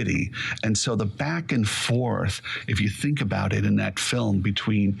city. And so the back and forth, if you think about it in that film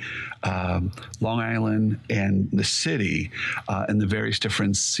between Long Island and the city and the various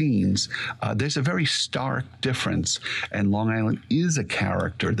different scenes, there's a very stark difference. And Long Island is a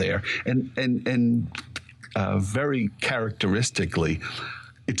character there. And very characteristically,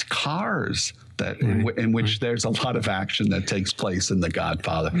 it's cars that in which there's a lot of action that takes place in The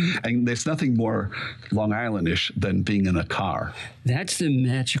Godfather. And there's nothing more Long Islandish than being in a car. That's the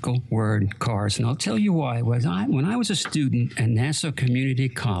magical word, cars. And I'll tell you why. When I was a student at Nassau Community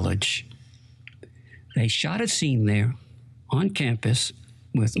College, they shot a scene there on campus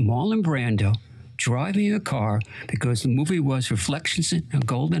with Marlon Brando driving a car because the movie was Reflections in a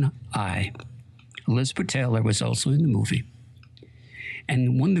Golden Eye. Elizabeth Taylor was also in the movie.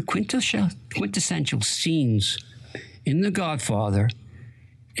 And one of the quintessential scenes in The Godfather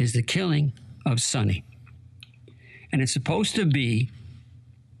is the killing of Sonny. And it's supposed to be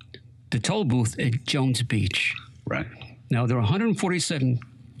the toll booth at Jones Beach. Right. Now, there are 147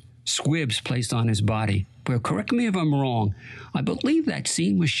 squibs placed on his body. But correct me if I'm wrong, I believe that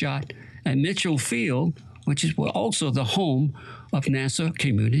scene was shot at Mitchell Field, which is also the home of Nassau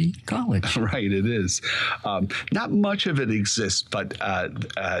Community College. Right, it is. Not much of it exists, but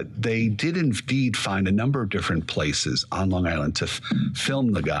they did indeed find a number of different places on Long Island to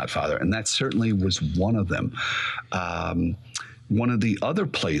film The Godfather, and that certainly was one of them. One of the other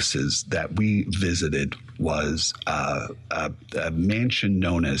places that we visited was a mansion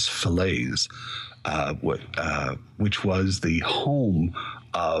known as Falaise, which was the home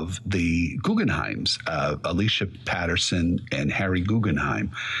of the Guggenheims, Alicia Patterson and Harry Guggenheim.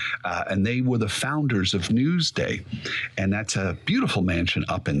 And they were the founders of Newsday. And that's a beautiful mansion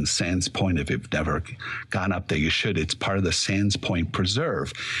up in Sands Point. If you've never gone up there, you should. It's part of the Sands Point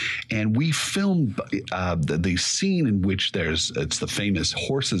Preserve. And we filmed the scene in which it's the famous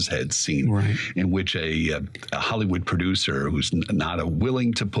Horse's Head scene, right, in which a Hollywood producer who's not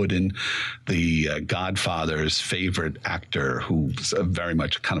willing to put in the Godfather's favorite actor, who's very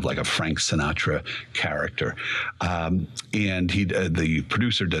much kind of like a Frank Sinatra character. And the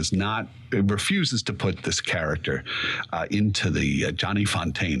producer refuses to put this character into the, Johnny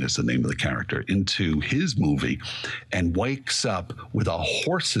Fontaine is the name of the character, into his movie, and wakes up with a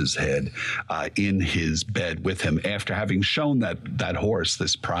horse's head in his bed with him after having shown that horse,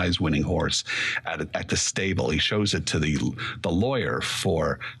 this prize-winning horse, at the stable. He shows it to the lawyer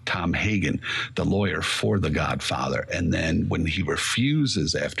for Tom Hagen, the lawyer for The Godfather. And then when he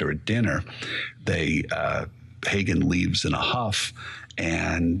refuses after a dinner, Hagen leaves in a huff,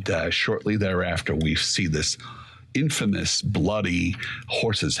 and shortly thereafter we see this infamous bloody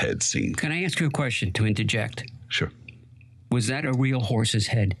horse's head scene. Can I ask you a question to interject? Sure. Was that a real horse's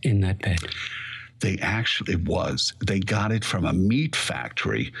head in that bed? It was. They got it from a meat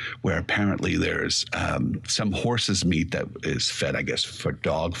factory where apparently there's some horse's meat that is fed, I guess, for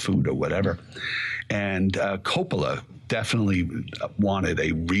dog food or whatever. And Coppola definitely wanted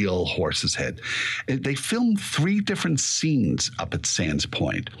a real horse's head. They filmed 3 different scenes up at Sands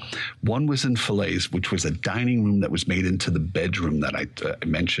Point. One was in Falaise, which was a dining room that was made into the bedroom that I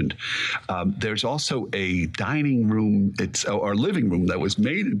mentioned. There's also a dining room, or living room that was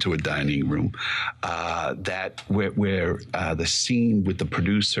made into a dining room, where the scene with the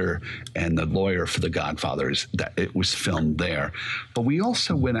producer and the lawyer for The Godfather it was filmed there. But we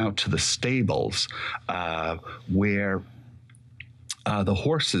also went out to the stables where the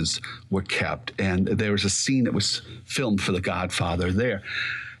horses were kept, and there was a scene that was filmed for The Godfather there.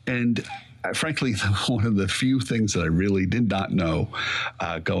 And frankly, one of the few things that I really did not know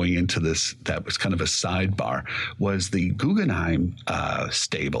going into this, that was kind of a sidebar, was the Guggenheim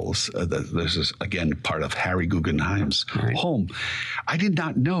stables. This is, again, part of Harry Guggenheim's home. I did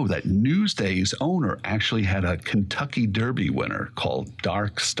not know that Newsday's owner actually had a Kentucky Derby winner called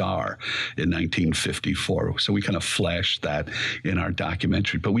Dark Star in 1954. So we kind of flashed that in our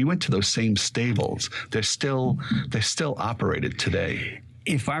documentary. But we went to those same stables. They're still operated today.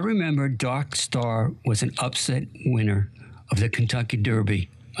 If I remember, Dark Star was an upset winner of the Kentucky Derby.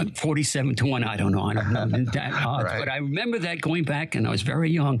 47-1, I don't know that odds, right. But I remember that going back, and I was very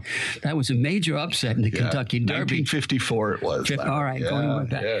young. That was a major upset in the Kentucky Derby. 1954 it was. All right, going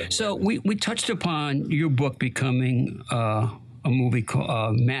back. Yeah, so we touched upon your book becoming a movie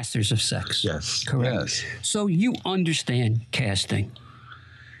called Masters of Sex. Yes. Correct. Yes. So you understand casting.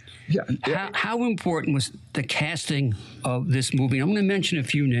 Yeah. How important was the casting of this movie? I'm going to mention a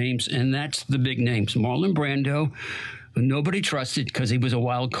few names, and that's the big names. Marlon Brando, who nobody trusted because he was a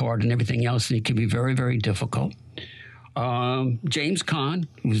wild card and everything else, and he could be very, very difficult. James Caan,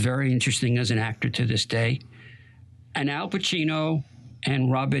 who's very interesting as an actor to this day. And Al Pacino and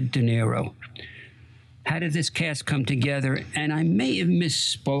Robert De Niro. How did this cast come together? And I may have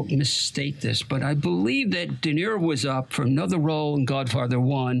misstate this, but I believe that De Niro was up for another role in Godfather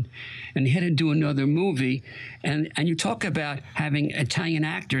 1, and he had to do another movie. And you talk about having Italian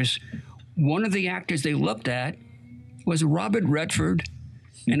actors. One of the actors they looked at was Robert Redford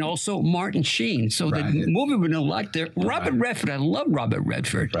and also Martin Sheen. So the movie would have liked there. Robert Redford, I love Robert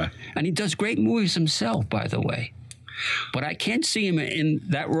Redford. Right. And he does great movies himself, by the way. But I can't see him in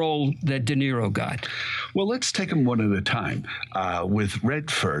that role that De Niro got. Well, let's take them one at a time. With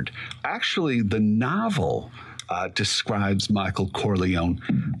Redford, actually, the novel describes Michael Corleone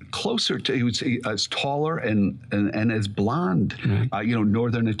closer to, he was as taller and as blonde. Right.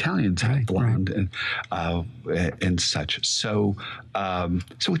 Northern Italians have blonde and such. So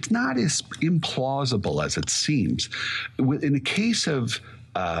it's not as implausible as it seems. In the case of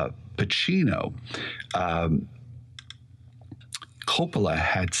Pacino, Coppola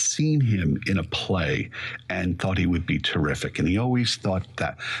had seen him in a play and thought he would be terrific. And he always thought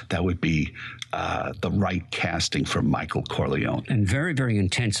that would be the right casting for Michael Corleone. And very, very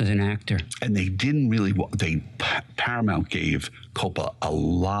intense as an actor. And they didn't really, Paramount gave Coppola a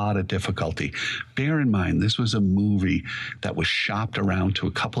lot of difficulty. Bear in mind, this was a movie that was shopped around to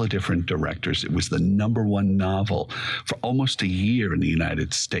a couple of different directors. It was the #1 novel for almost a year in the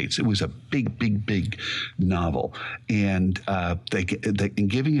United States. It was a big, big, big novel. And in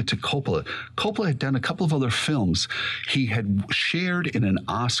giving it to Coppola had done a couple of other films. He had shared in an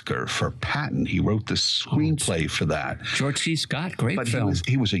Oscar for Patton. He wrote the screenplay for that. George C. Scott, great film. But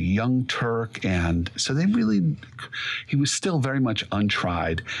he was a young Turk, and so he was still very much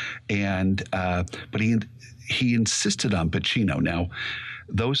untried, and but he insisted on Pacino. Now,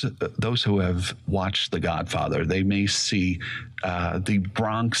 those who have watched The Godfather, they may see the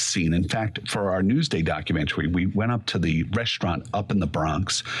Bronx scene. In fact, for our Newsday documentary, we went up to the restaurant up in the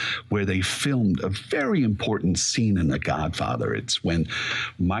Bronx where they filmed a very important scene in The Godfather. It's when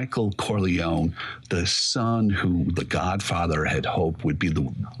Michael Corleone, the son who the Godfather had hoped would be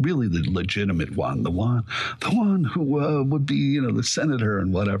the legitimate one, the one who would be, the senator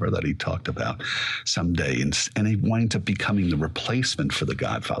and whatever that he talked about someday, and he winds up becoming the replacement for the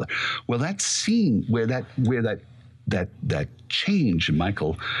Godfather. Well, that scene where that change in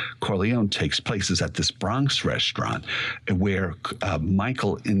Michael Corleone takes place is at this Bronx restaurant where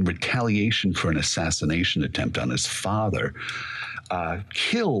Michael, in retaliation for an assassination attempt on his father,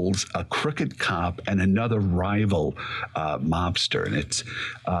 kills a crooked cop and another rival mobster. And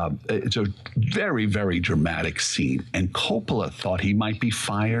it's a very, very dramatic scene. And Coppola thought he might be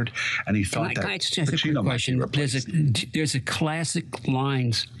fired, and he thought that Pacino might be replaced. There's a classic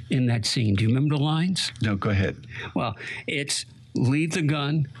lines in that scene. Do you remember the lines? No, go ahead. Well, it's leave the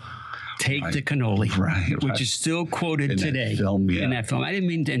gun, take the cannoli, which is still quoted today in that film. I didn't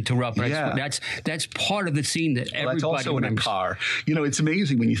mean to interrupt, but that's part of the scene that everybody that's also remembers. In a car. It's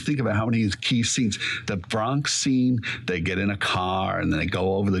amazing when you think about how many key scenes. The Bronx scene, they get in a car and then they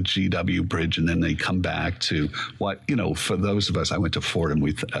go over the GW Bridge and then they come back to what, for those of us, I went to Fordham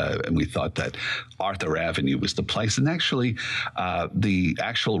and we thought that Arthur Avenue was the place. And actually, the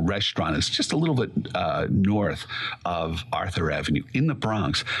actual restaurant is just a little bit north of Arthur Avenue in the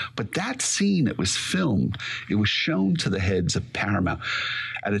Bronx. But that scene that was filmed, it was shown to the heads of Paramount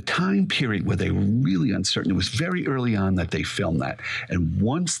at a time period where they were really uncertain. It was very early on that they filmed that. And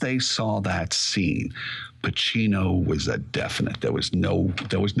once they saw that scene, Pacino was a definite. There was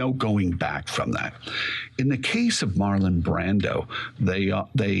no going back from that. In the case of Marlon Brando,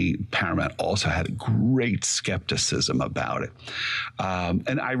 they Paramount also had great skepticism about it.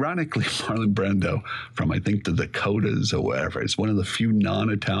 And ironically, Marlon Brando, from I think the Dakotas or wherever, is one of the few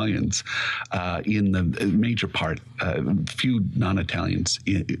non-Italians in the major part, few non-Italians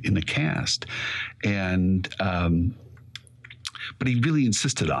in the cast, and. But he really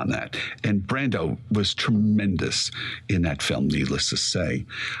insisted on that. And Brando was tremendous in that film, needless to say.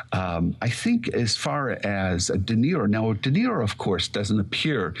 I think as far as De Niro, now De Niro, of course, doesn't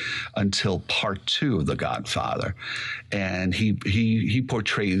appear until part 2 of The Godfather. And he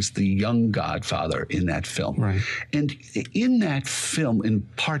portrays the young Godfather in that film. Right. And in that film, in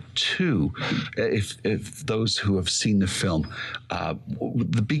part 2, if those who have seen the film,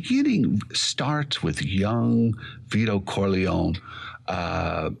 the beginning starts with young Vito Corleone,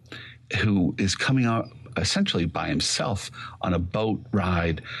 who is coming out essentially by himself on a boat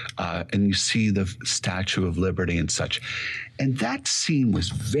ride, and you see the Statue of Liberty and such. And that scene was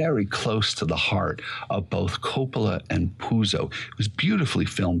very close to the heart of both Coppola and Puzo. It was beautifully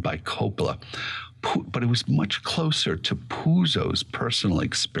filmed by Coppola, but it was much closer to Puzo's personal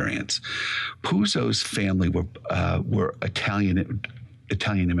experience. Puzo's family were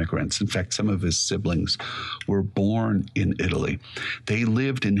Italian immigrants. In fact, some of his siblings were born in Italy. They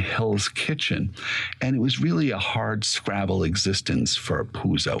lived in Hell's Kitchen, and it was really a hard scrabble existence for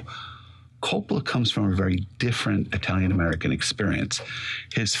Puzo. Coppola comes from a very different Italian-American experience.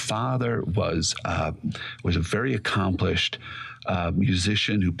 His father was a very accomplished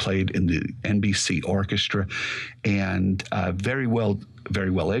musician who played in the NBC orchestra, and very well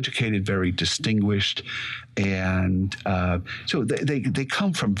educated, very distinguished, and so they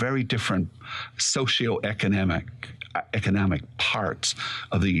come from very different socioeconomic parts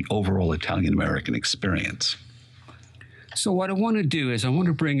of the overall Italian-American experience. So what I want to do is I want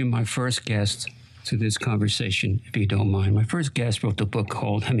to bring in my first guest to this conversation, if you don't mind. My first guest wrote the book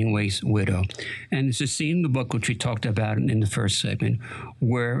called Hemingway's Widow. And there's a scene in the book, which we talked about in the first segment,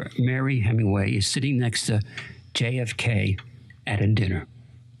 where Mary Hemingway is sitting next to JFK at a dinner.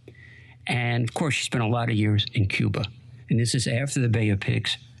 And, of course, she spent a lot of years in Cuba. And this is after the Bay of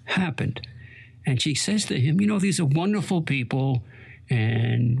Pigs happened. And she says to him, these are wonderful people,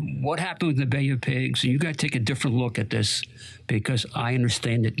 and what happened with the Bay of Pigs? You got to take a different look at this, because I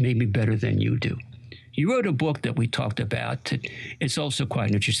understand it maybe better than you do. You wrote a book that we talked about. It's also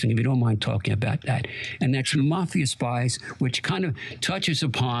quite interesting, if you don't mind talking about that. And that's The Mafia Spies, which kind of touches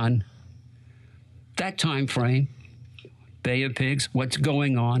upon that time frame, Bay of Pigs, what's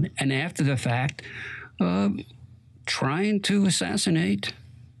going on, and after the fact, trying to assassinate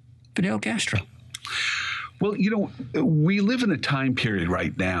Fidel Castro. Well, we live in a time period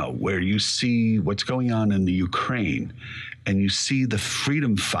right now where you see what's going on in the Ukraine, and you see the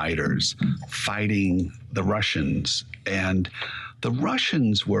freedom fighters fighting the Russians. And the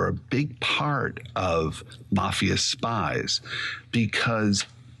Russians were a big part of Mafia Spies, because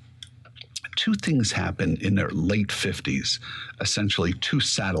two things happened in their late 50s. Essentially, two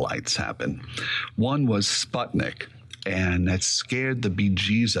satellites happened. One was Sputnik, and that scared the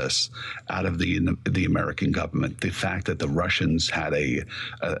bejesus out of the American government. The fact that the Russians had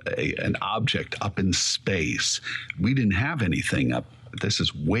an object up in space. We didn't have anything up. This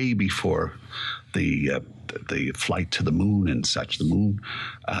is way before the flight to the moon and such, the moon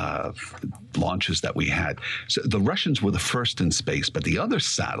launches that we had. So the Russians were the first in space, but the other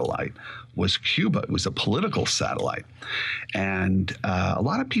satellite was Cuba. It was a political satellite. And a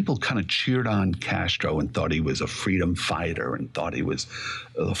lot of people kind of cheered on Castro and thought he was a freedom fighter and thought he was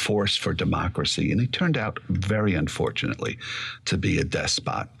a force for democracy. And he turned out, very unfortunately, to be a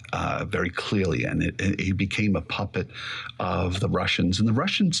despot. Very clearly, and he became a puppet of the Russians. And the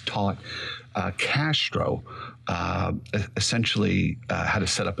Russians taught Castro essentially how to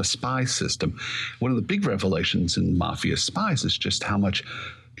set up a spy system. One of the big revelations in Mafia Spies is just how much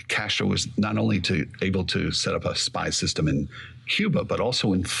Castro was not only able to set up a spy system in Cuba, but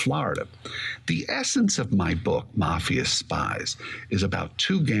also in Florida. The essence of my book, Mafia Spies, is about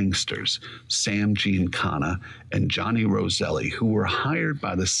two gangsters, Sam Giancana and Johnny Roselli, who were hired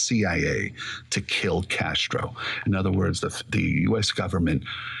by the CIA to kill Castro. In other words, the U.S. government,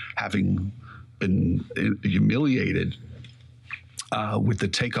 having been humiliated with the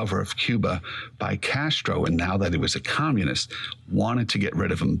takeover of Cuba by Castro, and now that he was a communist, wanted to get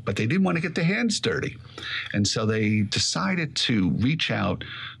rid of him, but they didn't want to get their hands dirty. And so they decided to reach out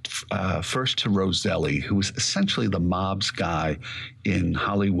first to Roselli, who was essentially the mob's guy in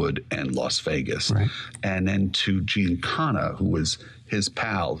Hollywood and Las Vegas, right, and then to Giancana, who was his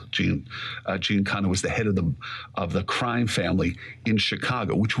pal, Giancana, was the head of the crime family in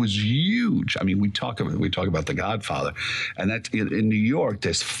Chicago, which was huge. I mean, we talk about The Godfather, and that's in New York.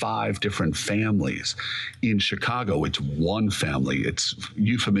 There's 5 different families. In Chicago, it's one family. It's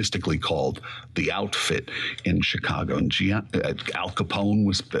euphemistically called the Outfit in Chicago, and Al Capone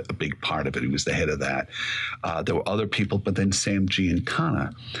was a big part of it. He was the head of that. There were other people, but then Sam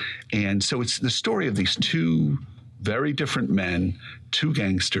Giancana, and so it's the story of these 2 very different men, 2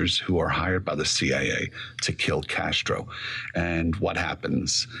 gangsters who are hired by the CIA to kill Castro. And what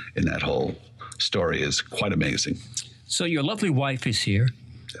happens in that whole story is quite amazing. So your lovely wife is here.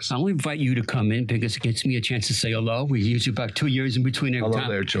 Yes. I'll invite you to come in because it gets me a chance to say hello. We usually about 2 years in between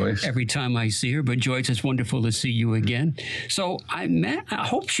there, Joyce. Every time I see her. But Joyce, it's wonderful to see you again. So I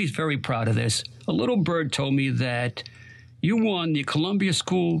hope she's very proud of this. A little bird told me that you won the Columbia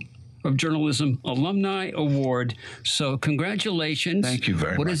School of Journalism Alumni Award. So congratulations. Thank you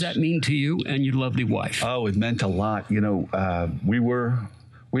very much. What does that mean to you and your lovely wife? Oh, it meant a lot. You know, we were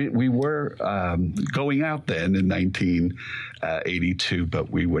going out then in 1982,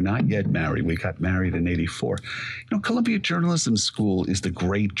 but we were not yet married. We got married in 84. You know, Columbia Journalism School is the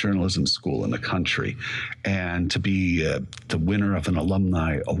great journalism school in the country. And to be the winner of an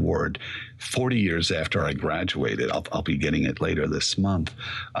alumni award 40 years after I graduated, I'll be getting it later this month,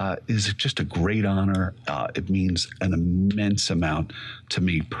 is just a great honor. It means an immense amount to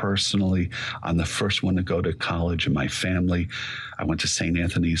me personally. I'm the first one to go to college in my family. I went to St.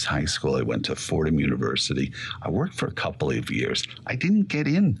 Anthony's High School. I went to Fordham University. I worked for a couple of years. I didn't get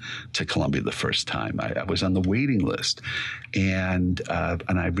in to Columbia the first time. I was on the waiting list, and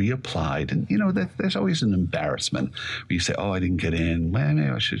I reapplied. And you know, there's always an embarrassment where you say, "Oh, I didn't get in. Well, maybe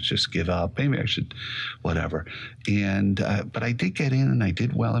I should just give up. Maybe I should, whatever." And but I did get in, and I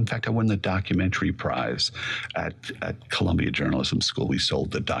did well. In fact, I won the documentary prize at Columbia Journalism School. We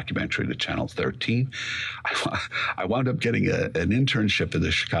sold the documentary to Channel 13. I wound up getting an internship at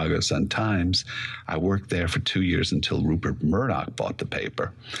the Chicago Sun-Times. I worked there for 2 years until Rupert Murdoch bought the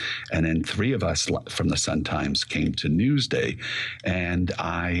paper. And then 3 of us from the Sun-Times came to Newsday, and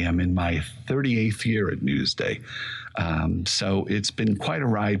I am in my 38th year at Newsday. So it's been quite a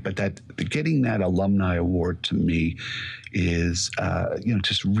ride, but getting that alumni award to me is,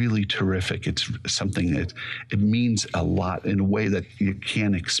 just really terrific. It's something that it means a lot in a way that you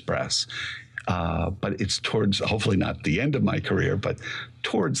can't express. But it's towards, hopefully not the end of my career, but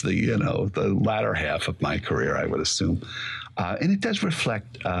towards the latter half of my career, I would assume. And it does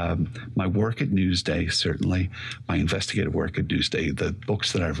reflect my work at Newsday, certainly, my investigative work at Newsday, the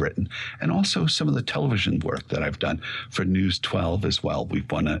books that I've written, and also some of the television work that I've done for News 12 as well. We've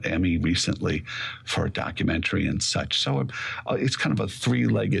won an Emmy recently for a documentary and such. So it's kind of a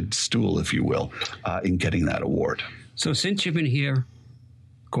 3-legged stool, if you will, in getting that award. So since you've been here,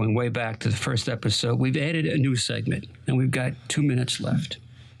 going way back to the first episode, we've added a new segment, and we've got 2 minutes left.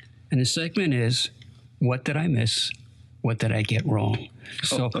 And the segment is, what did I miss? What did I get wrong?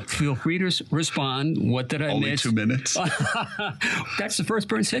 So feel free to respond. What did I miss? Only 2 minutes. That's the first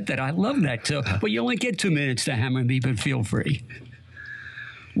person said that. I love that. So, but you only get 2 minutes to hammer me, but feel free.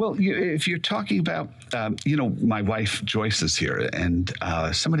 Well, if you're talking about, my wife Joyce is here, and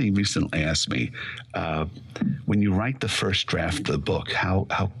somebody recently asked me, when you write the first draft of the book, how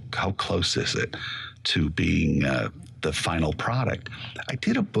close is it to being the final product? I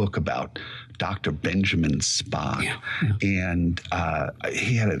did a book about Dr. Benjamin Spock, and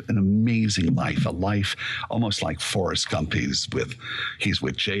he had an amazing life, a life almost like Forrest Gump. He's with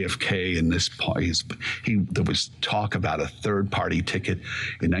JFK in this part. There was talk about a third-party ticket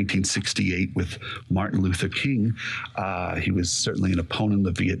in 1968 with Martin Luther King. He was certainly an opponent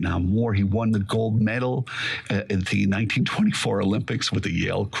of the Vietnam War. He won the gold medal at the 1924 Olympics with the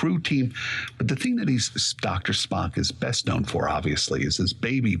Yale crew team. But the thing that Dr. Spock is best known for, obviously, is his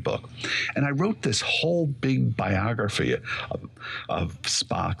baby book. And I wrote this whole big biography of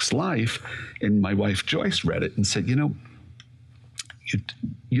Spock's life, and my wife Joyce read it and said, you don't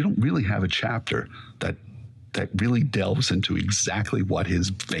really have a chapter that really delves into exactly what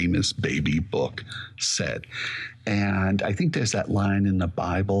his famous baby book said. And I think there's that line in the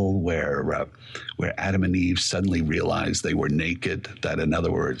Bible where Adam and Eve suddenly realized they were naked. That, in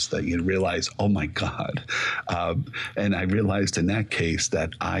other words, that you realize, oh my God. And I realized in that case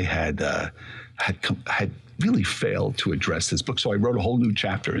that I had really failed to address his book. So I wrote a whole new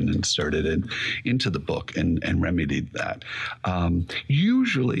chapter and inserted it into the book and remedied that.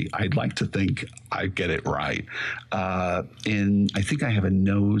 Usually, I'd like to think I get it right. And I think I have a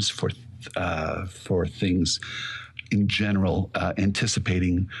nose for things in general,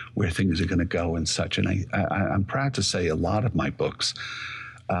 anticipating where things are going to go and such. And I'm proud to say a lot of my books,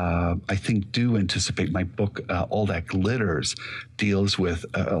 I think, do anticipate. My book, All That Glitters, deals with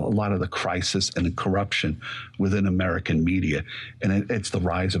a lot of the crisis and the corruption within American media. And it's the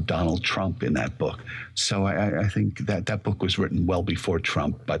rise of Donald Trump in that book. So I think that book was written well before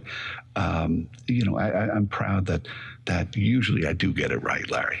Trump. But, I'm proud that usually I do get it right,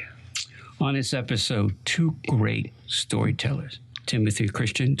 Larry. On this episode, two great storytellers. Timothy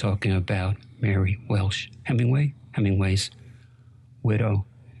Christian talking about Mary Welsh Hemingway, Hemingway's widow,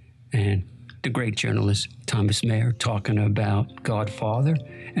 and the great journalist Thomas Mayer talking about Godfather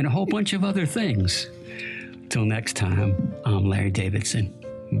and a whole bunch of other things. Till next time, I'm Larry Davidson.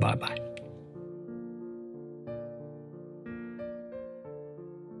 Bye-bye.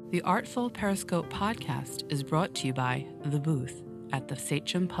 The Artful Periscope podcast is brought to you by The Booth at the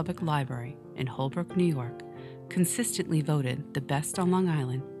Sachem Public Library in Holbrook, New York, consistently voted the best on Long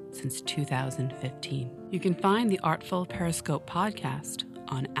Island since 2015. You can find the Artful Periscope podcast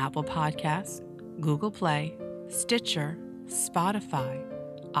on Apple Podcasts, Google Play, Stitcher, Spotify,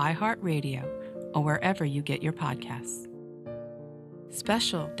 iHeartRadio, or wherever you get your podcasts.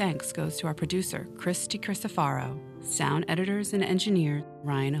 Special thanks goes to our producer, Christy Crisafaro, sound editors and engineer,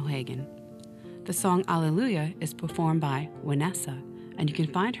 Ryan O'Hagan. The song Alleluia is performed by Vanessa, and you can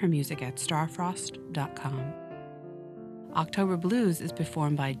find her music at starfrost.com. October Blues is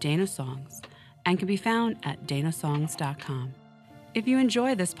performed by Dana Songs and can be found at danasongs.com. If you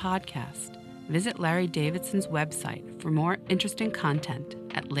enjoy this podcast, visit Larry Davidson's website for more interesting content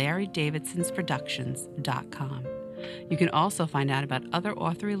at larrydavidsonsproductions.com. You can also find out about other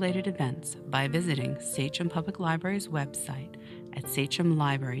author-related events by visiting Sachem Public Library's website at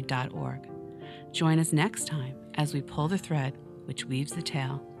sachemlibrary.org. Join us next time as we pull the thread which weaves the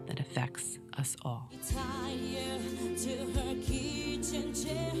tale that affects us all. Tired to her kitchen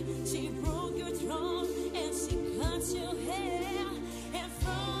chair, she broke your throne and she cut your hair.